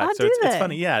of respect. So it's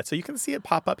funny, yeah. So you can see it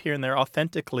pop up here and there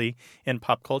authentically in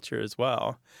pop culture as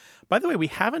well. By the way, we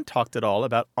haven't talked at all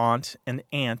about aunt and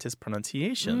aunt as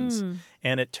pronunciations.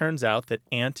 And it turns out that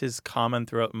aunt is common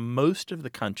throughout most of the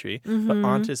country, but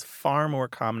aunt is far more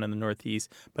common in the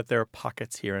Northeast. But there are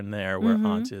pockets here and there where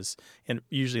aunt is, and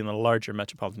usually in the larger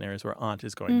metropolitan areas where aunt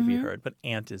is going to be heard. But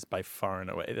aunt is by far and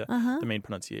away the main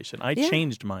pronunciation. I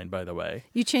changed mine, by the way.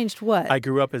 You changed what? I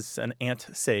grew up as an aunt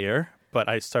sayer, but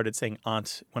I started saying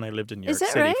aunt when I lived in New York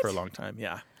City for a long time.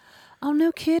 Yeah. Oh,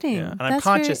 no kidding. Yeah. And I'm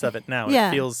conscious of it now. Yeah.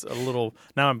 It feels a little,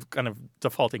 now I'm kind of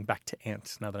defaulting back to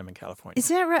aunt now that I'm in California. Is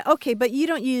that right? Okay, but you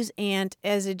don't use aunt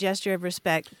as a gesture of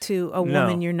respect to a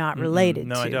woman you're not related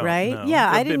to, I don't, right? No.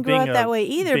 Yeah, I didn't grow up that way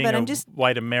either, but I'm just...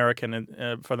 white American,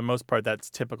 and for the most part,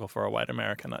 that's typical for a white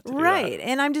American not to do right, that.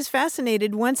 And I'm just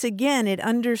fascinated. Once again, it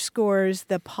underscores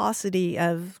the paucity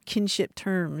of kinship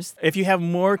terms. If you have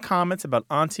more comments about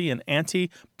auntie and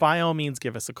auntie, by all means,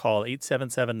 give us a call,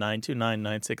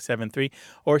 877-929-9673,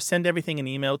 or send everything an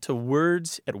email to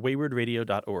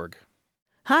words@waywardradio.org.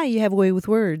 Hi, you have a way with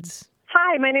words.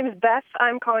 Hi, my name is Beth.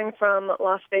 I'm calling from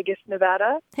Las Vegas,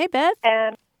 Nevada. Hey, Beth.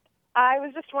 And I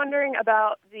was just wondering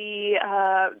about the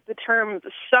term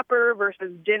supper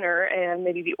versus dinner and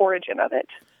maybe the origin of it.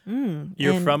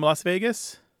 You're from Las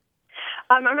Vegas?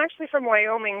 I'm actually from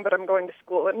Wyoming, but I'm going to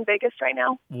school in Vegas right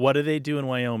now. What do they do in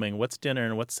Wyoming? What's dinner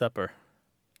and what's supper?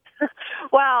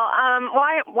 Well,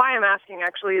 why I'm asking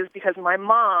actually is because my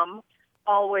mom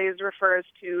always refers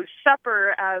to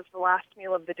supper as the last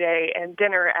meal of the day and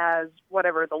dinner as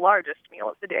whatever the largest meal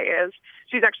of the day is.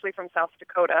 She's actually from South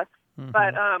Dakota,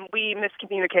 but we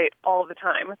miscommunicate all the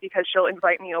time because she'll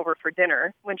invite me over for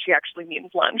dinner when she actually means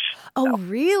lunch. Oh,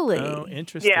 really? Oh,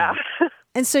 interesting. Yeah.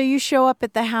 And so you show up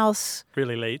at the house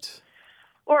really late?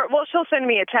 Well, she'll send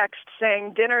me a text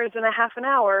saying dinner is in a half an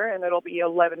hour, and it'll be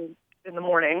 11 in the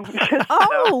morning.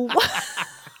 Oh!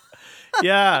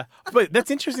 Yeah, but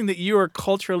that's interesting that you are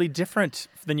culturally different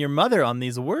than your mother on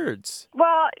these words.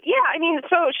 Well, yeah, I mean,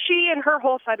 so she and her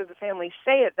whole side of the family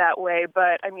say it that way,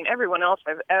 but, I mean, everyone else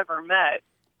I've ever met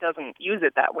doesn't use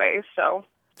it that way, so.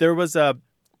 There was a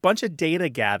bunch of data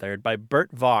gathered by Bert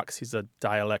Vox. He's a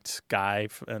dialect guy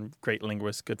and great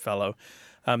linguist, good fellow.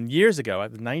 Years ago,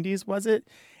 the 90s, was it?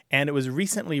 And it was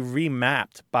recently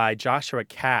remapped by Joshua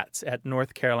Katz at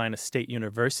North Carolina State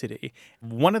University.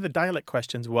 One of the dialect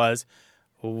questions was,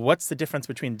 what's the difference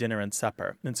between dinner and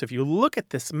supper? And so if you look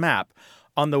at this map,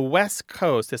 on the West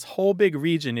Coast, this whole big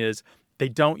region is they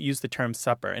don't use the term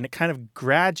supper. And it kind of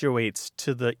graduates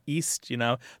to the east, you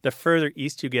know. The further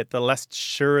east you get, the less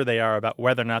sure they are about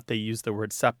whether or not they use the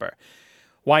word supper.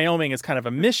 Wyoming is kind of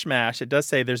a mishmash. It does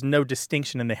say there's no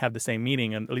distinction and they have the same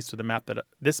meaning, at least with the map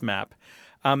this map.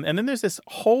 And then there's this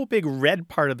whole big red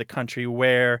part of the country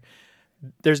where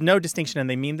there's no distinction and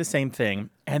they mean the same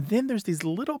thing. And then there's these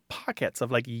little pockets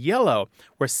of like yellow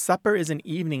where supper is an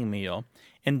evening meal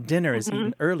and dinner is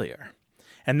eaten earlier.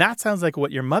 And that sounds like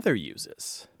what your mother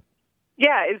uses.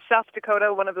 Yeah, is South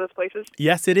Dakota one of those places?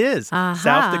 Yes, it is.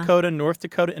 South Dakota, North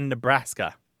Dakota, and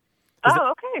Nebraska.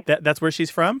 Okay. That's where she's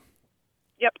from?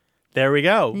 Yep. There we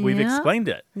go. We've explained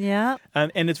it. Yeah.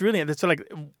 And it's really, so like,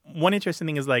 one interesting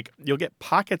thing is like, you'll get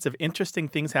pockets of interesting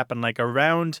things happen, like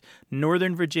around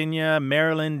Northern Virginia,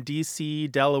 Maryland, D.C.,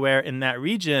 Delaware, in that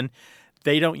region,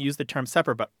 they don't use the term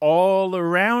supper, but all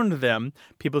around them,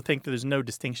 people think that there's no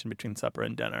distinction between supper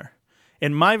and dinner.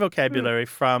 In my vocabulary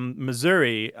from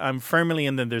Missouri, I'm firmly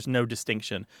in that there's no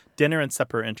distinction. Dinner and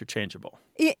supper are interchangeable.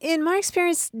 In my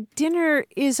experience, dinner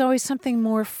is always something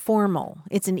more formal.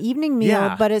 It's an evening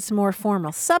meal, but it's more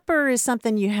formal. Supper is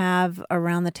something you have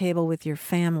around the table with your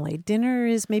family. Dinner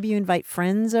is maybe you invite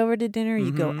friends over to dinner,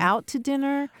 you go out to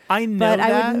dinner. I know but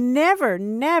that. I would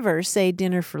never say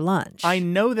dinner for lunch. I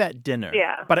know that dinner,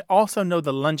 but I also know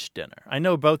the lunch dinner. I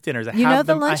know both dinners. I have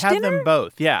them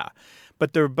both, yeah.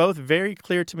 But they're both very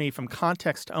clear to me from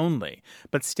context only.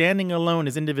 But standing alone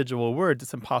as individual words,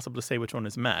 it's impossible to say which one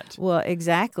is met. Well,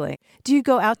 exactly. Do you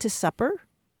go out to supper?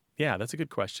 Yeah, that's a good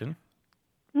question.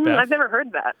 I've never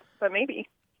heard that, but maybe.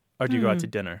 Or do you go out to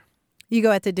dinner? You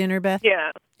go out to dinner, Beth?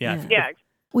 Yeah.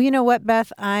 Well, you know what,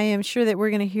 Beth? I am sure that we're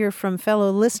going to hear from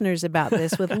fellow listeners about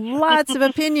this with lots of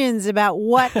opinions about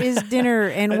what is dinner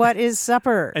and what is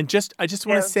supper. And I just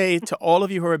want to say to all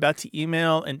of you who are about to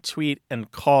email and tweet and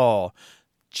call,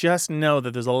 just know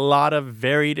that there's a lot of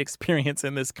varied experience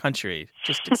in this country.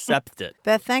 Just accept it.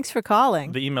 Beth, thanks for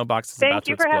calling. The email box is about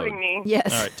to explode. Thank you for having me.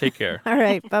 Yes. All right, take care. All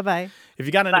right, bye-bye. If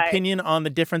you got an opinion on the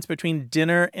difference between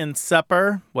dinner and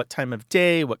supper, what time of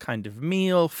day, what kind of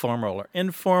meal, formal or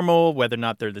informal, whether or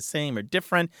not they're the same or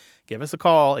different, give us a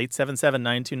call,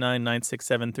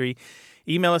 877-929-9673.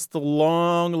 Email us the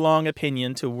long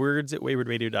opinion to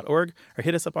words@waywardradio.org or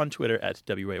hit us up on Twitter at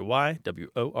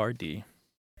WAYWORD.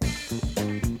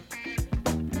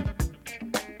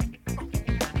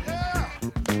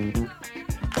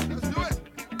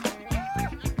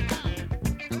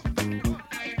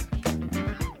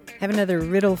 I have another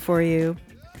riddle for you.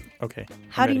 Okay.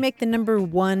 How do you make the number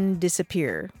 1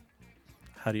 disappear?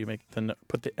 How do you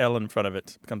put the L in front of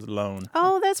it? It becomes lone.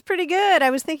 Oh, that's pretty good.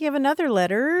 I was thinking of another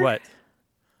letter. What?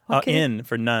 In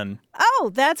for none.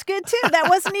 Oh, that's good too. That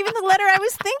wasn't even the letter I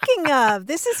was thinking of.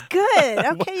 This is good.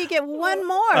 Okay, you get one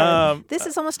more. This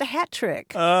is almost a hat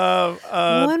trick.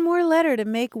 One more letter to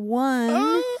make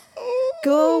one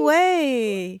go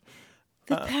away.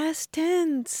 The past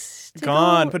tense.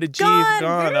 Gone. Put a G. Gone.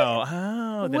 Gone.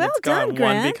 Then well it's gone. done,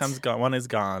 Grant. One becomes gone. One is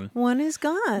gone. One is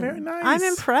gone. Very nice. I'm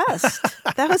impressed.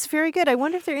 That was very good. I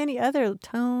wonder if there are any other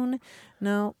tone.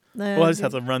 No. Well, I just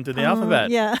have to run through the alphabet.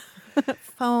 Yeah.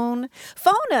 Phone us.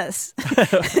 PHONE.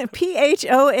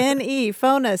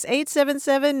 Phone us.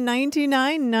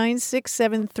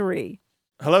 877-929-9673.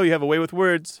 Hello, you have a way with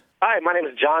words. Hi, my name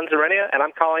is John Zarenia, and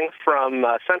I'm calling from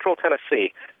Central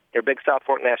Tennessee, near Big South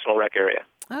Fork National Rec area.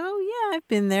 Oh, yeah, I've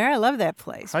been there. I love that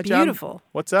place. Hi, John. Beautiful.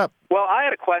 What's up? Well, I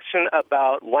had a question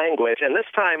about language, and this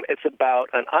time it's about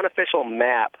an unofficial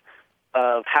map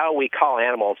of how we call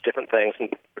animals different things in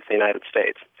the United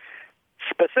States.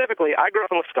 Specifically, I grew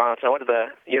up in Wisconsin. I went to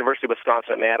the University of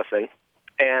Wisconsin at Madison,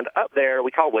 and up there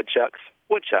we call woodchucks.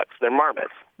 They're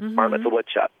marmots. Mm-hmm. Marmot's a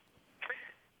woodchuck.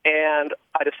 And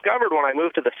I discovered when I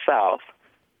moved to the South,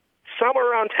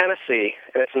 somewhere around Tennessee,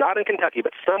 and it's not in Kentucky,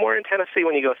 but somewhere in Tennessee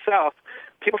when you go south,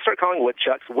 people start calling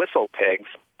woodchucks whistle pigs,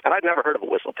 and I'd never heard of a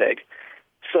whistle pig.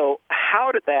 So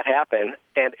how did that happen,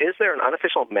 and is there an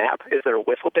unofficial map? Is there a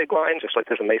whistle pig line, just like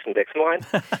there's a Mason-Dixon line?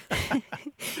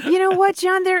 You know what,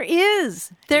 John? There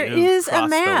is. There is a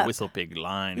map. The whistle pig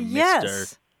line, yes.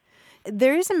 mister.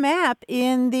 There is a map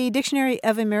in the Dictionary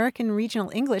of American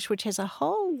Regional English, which has a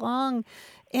whole long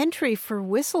entry for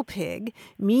whistle pig,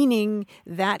 meaning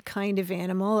that kind of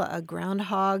animal, a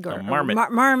groundhog or marmot.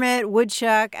 Marmot,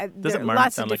 woodchuck. Doesn't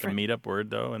marmot sound like a made-up word,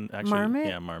 though? And actually, marmot?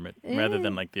 Yeah, marmot, rather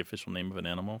than like the official name of an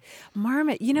animal.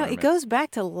 Marmot. You know, it goes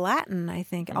back to Latin, I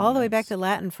think, all the way back to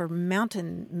Latin for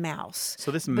mountain mouse. So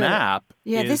this map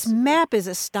this map is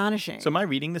astonishing. So am I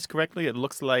reading this correctly? It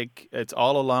looks like it's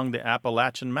all along the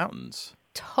Appalachian Mountains.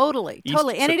 Totally. And so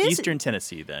it is Eastern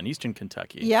Tennessee, then Eastern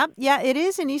Kentucky. Yeah, it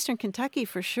is in Eastern Kentucky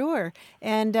for sure,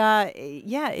 and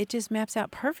it just maps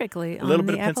out perfectly. A little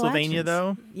bit of Pennsylvania,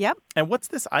 though. Yep. And what's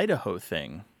this Idaho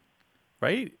thing,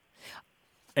 right?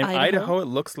 In Idaho, it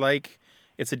looks like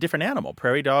it's a different animal: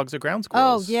 prairie dogs or ground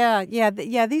squirrels. Oh yeah.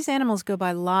 These animals go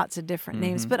by lots of different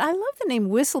names, but I love the name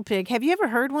whistle pig. Have you ever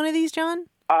heard one of these, John?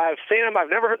 I've seen them. I've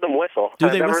never heard them whistle.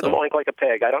 I've never heard them oink like a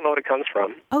pig. I don't know what it comes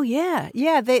from. Oh, yeah.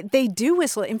 Yeah, they do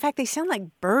whistle. In fact, they sound like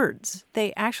birds.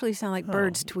 They actually sound like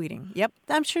birds tweeting. Yep.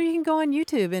 I'm sure you can go on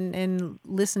YouTube and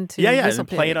listen to whistle and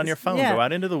play it on your phone. Yeah. Go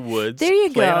out into the woods. There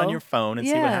you play go. It on your phone and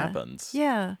see what happens.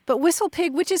 Yeah. But whistle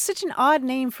pig, which is such an odd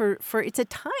name for it's a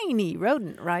tiny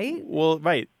rodent, right? Well,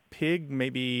 right. Pig,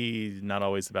 maybe not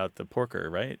always about the porker,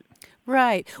 right?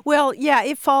 Right. Well, yeah,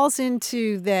 it falls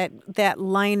into that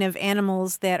line of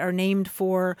animals that are named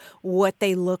for what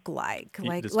they look like.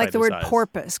 Like the word size.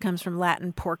 porpoise comes from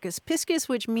Latin porcus piscis,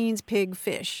 which means pig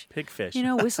fish. Pig fish.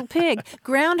 Whistle pig.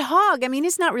 Groundhog. I mean,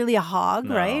 it's not really a hog,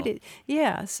 No. right?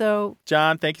 So...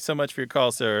 John, thank you so much for your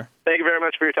call, sir. Thank you very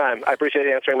much for your time. I appreciate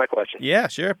you answering my question. Yeah,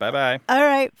 sure. Bye-bye. All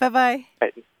right. Bye-bye.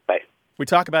 Bye. We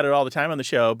talk about it all the time on the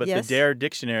show, but Yes. the DARE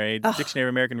Dictionary, Dictionary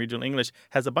of American Regional English,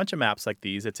 has a bunch of maps like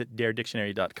these. It's at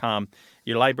daredictionary.com.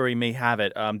 Your library may have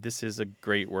it. This is a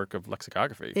great work of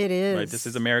lexicography. It is. Right? This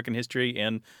is American history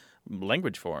in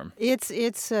language form. It's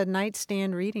a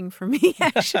nightstand reading for me,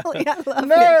 actually. I love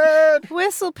Nerd! it.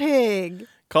 Whistle pig.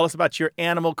 Call us about your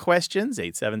animal questions,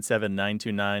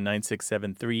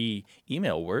 877-929-9673.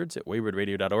 Email words at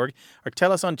waywardradio.org or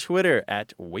tell us on Twitter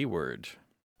at wayward.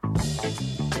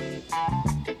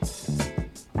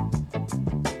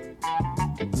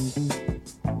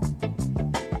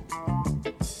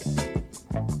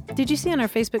 Did you see on our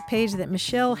Facebook page that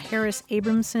Michelle Harris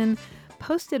Abramson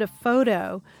posted a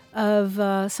photo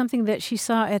of something that she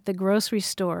saw at the grocery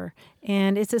store?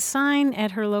 And it's a sign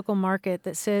at her local market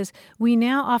that says, "We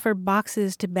now offer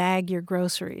boxes to bag your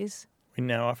groceries." We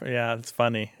now offer, yeah, it's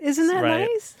funny. Isn't that right.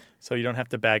 nice? So you don't have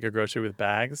to bag your grocery with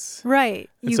bags? Right.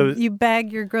 You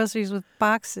bag your groceries with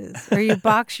boxes. Or you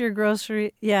box your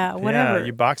grocery, whatever. Yeah,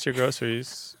 you box your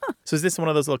groceries. So is this one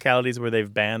of those localities where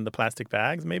they've banned the plastic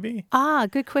bags, maybe?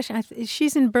 Good question.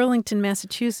 She's in Burlington,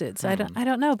 Massachusetts. I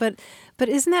don't know, but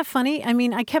isn't that funny? I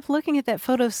mean, I kept looking at that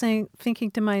photo,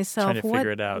 thinking to myself, Trying to figure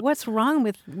it out. What's wrong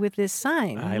with this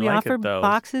sign? We like offer it, though.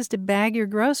 boxes to bag your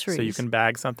groceries. So you can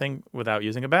bag something without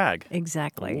using a bag.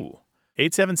 Exactly. Ooh.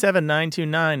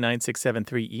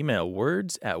 877-929-9673. Email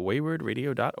words at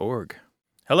waywardradio.org.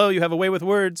 Hello, you have a way with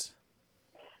words.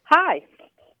 Hi.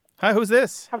 Hi, who's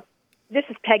this? This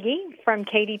is Peggy from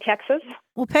Katy, Texas.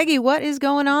 Well, Peggy, what is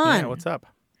going on? Yeah, what's up?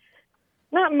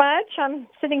 Not much. I'm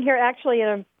sitting here actually in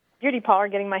a beauty parlor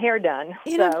getting my hair done.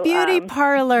 In a beauty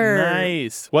parlor.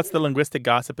 Nice. What's the linguistic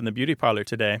gossip in the beauty parlor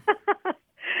today?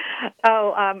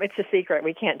 It's a secret.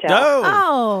 We can't tell.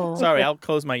 Oh. Sorry, I'll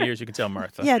close my ears. You can tell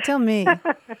Martha. Yeah, tell me.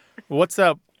 What's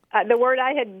up? The word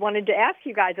I had wanted to ask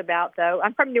you guys about, though,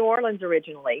 I'm from New Orleans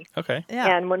originally. Okay.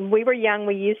 Yeah. And when we were young,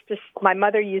 my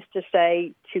mother used to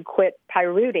say to quit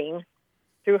pirating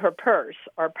through her purse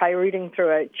or pirating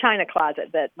through a china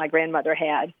closet that my grandmother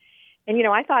had. And,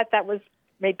 I thought that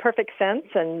made perfect sense.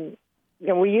 And,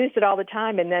 we used it all the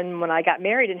time. And then when I got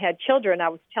married and had children, I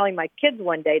was telling my kids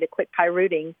one day to quit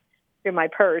pirating through my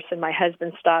purse. And my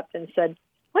husband stopped and said,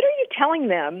 "What are you telling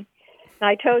them?" And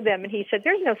I told them, and he said,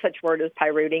 "There's no such word as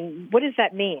pirating. What does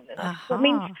that mean?" And I said, "It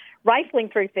means rifling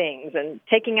through things and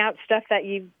taking out stuff that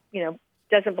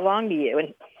doesn't belong to you."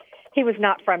 And he was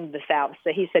not from the South,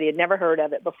 so he said he had never heard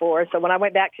of it before. So when I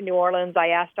went back to New Orleans, I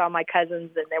asked all my cousins,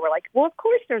 and they were like, "Well, of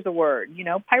course there's a word,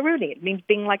 pirating. It means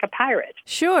being like a pirate."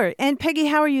 Sure. And Peggy,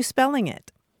 how are you spelling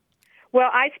it? Well,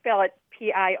 I spell it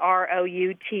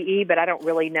Piroute, but I don't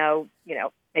really know,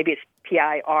 maybe it's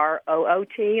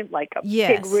Piroot, like a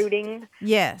pig rooting.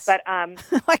 Yes. But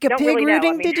like a don't pig really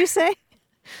rooting, know. did you say?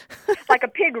 Like a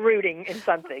pig rooting in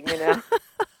something,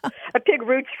 A pig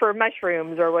roots for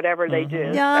mushrooms or whatever they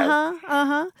do.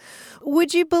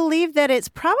 Would you believe that it's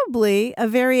probably a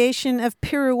variation of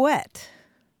pirouette?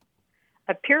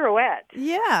 A pirouette?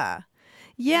 Yeah.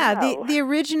 Yeah, No. the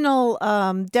original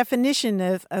definition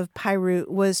of piroute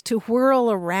was to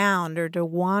whirl around or to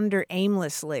wander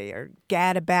aimlessly or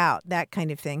gad about, that kind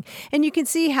of thing. And you can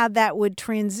see how that would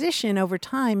transition over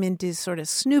time into sort of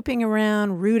snooping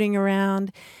around, rooting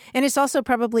around. And it's also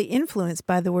probably influenced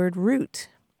by the word root.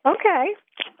 Okay.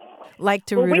 Like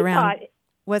to Well, root we around. thought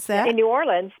What's that? in New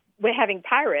Orleans, we're having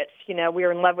pirates. We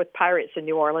were in love with pirates in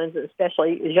New Orleans,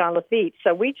 especially Jean Lafitte.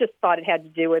 So we just thought it had to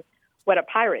do with what a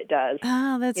pirate does.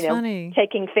 Oh, that's funny.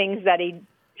 Taking things that he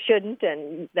shouldn't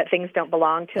and that things don't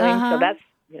belong to him. So that's,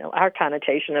 our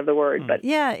connotation of the word. But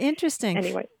yeah, interesting.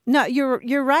 Anyway. No,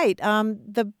 you're right.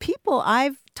 The people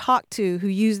I've talked to who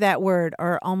use that word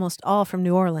are almost all from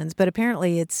New Orleans, but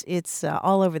apparently it's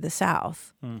all over the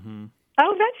South. Mm-hmm.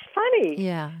 Oh, that's funny.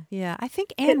 Yeah. I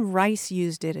think Anne Rice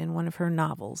used it in one of her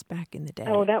novels back in the day.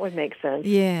 Oh, that would make sense.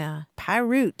 Yeah.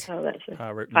 Pirate. Oh, that's it.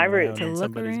 Pirate. To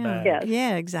look around. Yes.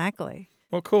 Yeah, exactly.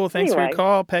 Well, cool. Thanks for your Anyway.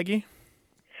 call, Peggy.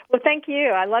 Well, thank you.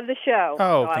 I love the show.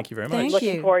 Oh, So thank you very much. I'm Thank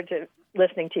looking you. forward to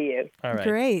listening to you. All right.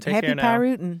 Great. Take Happy care now.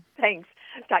 pirating. Thanks.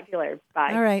 Talk to you later.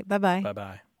 Bye. All right. Bye-bye.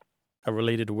 Bye-bye. A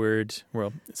related word,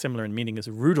 well, similar in meaning, is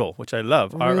rootle, which I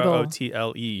love. Rootle.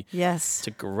 Rotle. Yes. To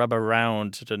grub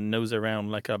around, to nose around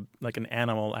like an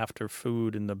animal after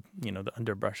food in the the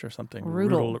underbrush or something.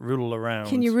 Rootle. Rootle around.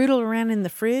 Can you rootle around in the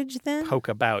fridge then? Poke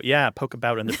about. Yeah, poke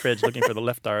about in the fridge looking for the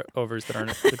leftovers that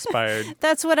aren't expired.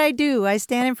 That's what I do. I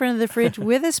stand in front of the fridge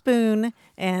with a spoon,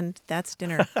 and that's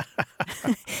dinner.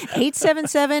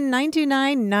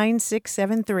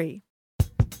 877-929-9673.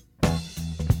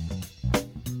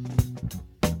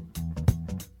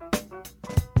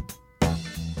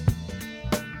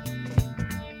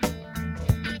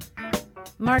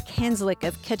 Mark Hanslick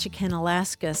of Ketchikan,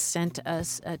 Alaska, sent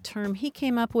us a term he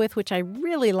came up with, which I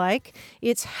really like.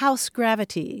 It's house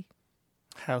gravity.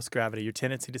 House gravity, your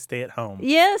tendency to stay at home.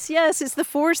 Yes. It's the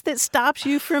force that stops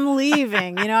you from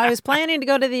leaving. I was planning to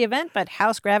go to the event, but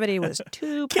house gravity was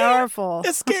too powerful.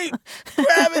 Escape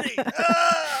gravity.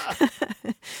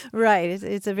 Right.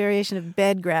 It's a variation of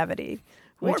bed gravity.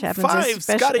 Which happens 5,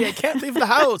 especially... Scotty, I can't leave the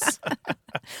house.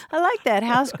 I like that,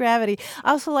 house gravity.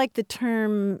 I also like the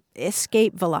term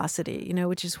escape velocity,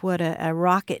 which is what a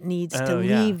rocket needs to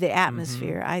leave the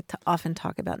atmosphere. I often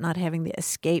talk about not having the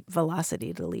escape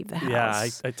velocity to leave the house. Yeah,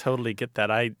 I totally get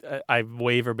that. I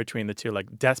waver between the two,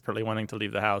 like desperately wanting to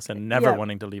leave the house and never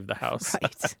wanting to leave the house.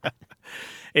 Right.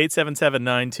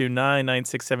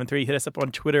 877-929-9673. Hit us up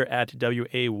on Twitter at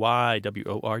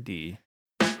WAYWORD.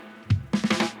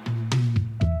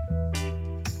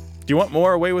 Do you want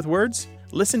more Away with Words?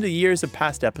 Listen to years of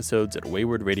past episodes at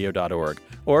waywardradio.org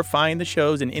or find the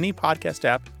shows in any podcast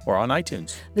app or on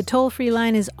iTunes. The toll-free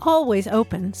line is always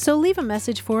open, so leave a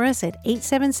message for us at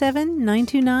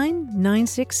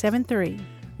 877-929-9673.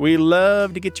 We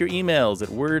love to get your emails at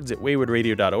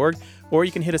words@waywardradio.org, or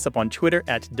you can hit us up on Twitter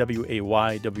at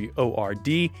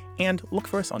WAYWORD and look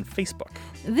for us on Facebook.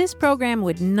 This program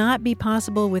would not be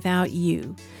possible without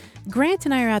you. Grant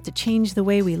and I are out to change the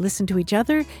way we listen to each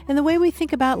other and the way we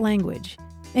think about language.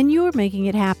 And you're making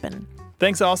it happen.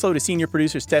 Thanks also to senior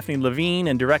producer Stephanie Levine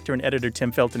and director and editor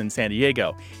Tim Felton in San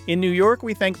Diego. In New York,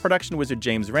 we thank production wizard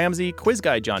James Ramsey, quiz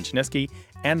guy John Chinesky,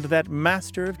 and that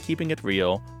master of keeping it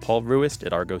real, Paul Ruist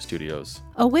at Argo Studios.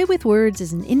 Away with Words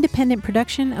is an independent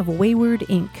production of Wayward,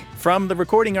 Inc. From the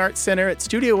Recording Arts Center at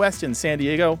Studio West in San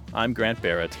Diego, I'm Grant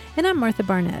Barrett. And I'm Martha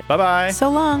Barnett. Bye-bye.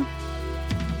 So long.